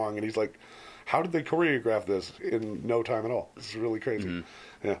in song, and he's like, "How did they choreograph this in no time at all? This is really crazy."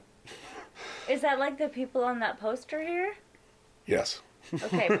 Mm-hmm. Yeah. Is that like the people on that poster here? Yes.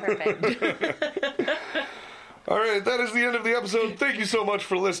 Okay, perfect. All right, that is the end of the episode. Thank you so much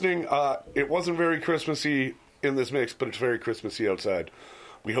for listening. It wasn't very Christmassy in this mix, but it's very Christmassy outside.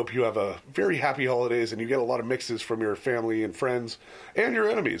 We hope you have a very happy holidays and you get a lot of mixes from your family and friends and your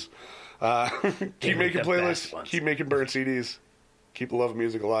enemies. Keep making the best playlists, ones. keep making burnt CDs, keep the love of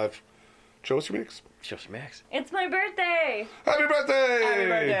music alive. Show us your mix. Show some Max. It's my birthday! Happy birthday! Happy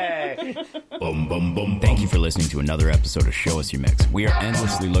birthday. Boom, boom, boom. Thank you for listening to another episode of Show Us Your Mix. We are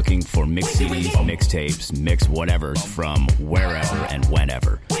endlessly looking for mix CDs, mixtapes, mix whatever from wherever and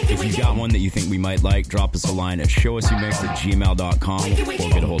whenever. If you got one that you think we might like, drop us a line at showusyourmix@gmail.com or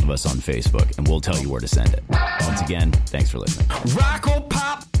get a hold of us on Facebook and we'll tell you where to send it. Once again, thanks for listening. Rock or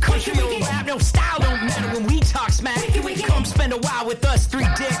pop, country or rap, no style don't matter when we talk smack. Come spend a while with us 3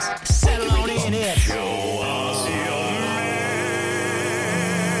 dicks, settle on in it. Show us your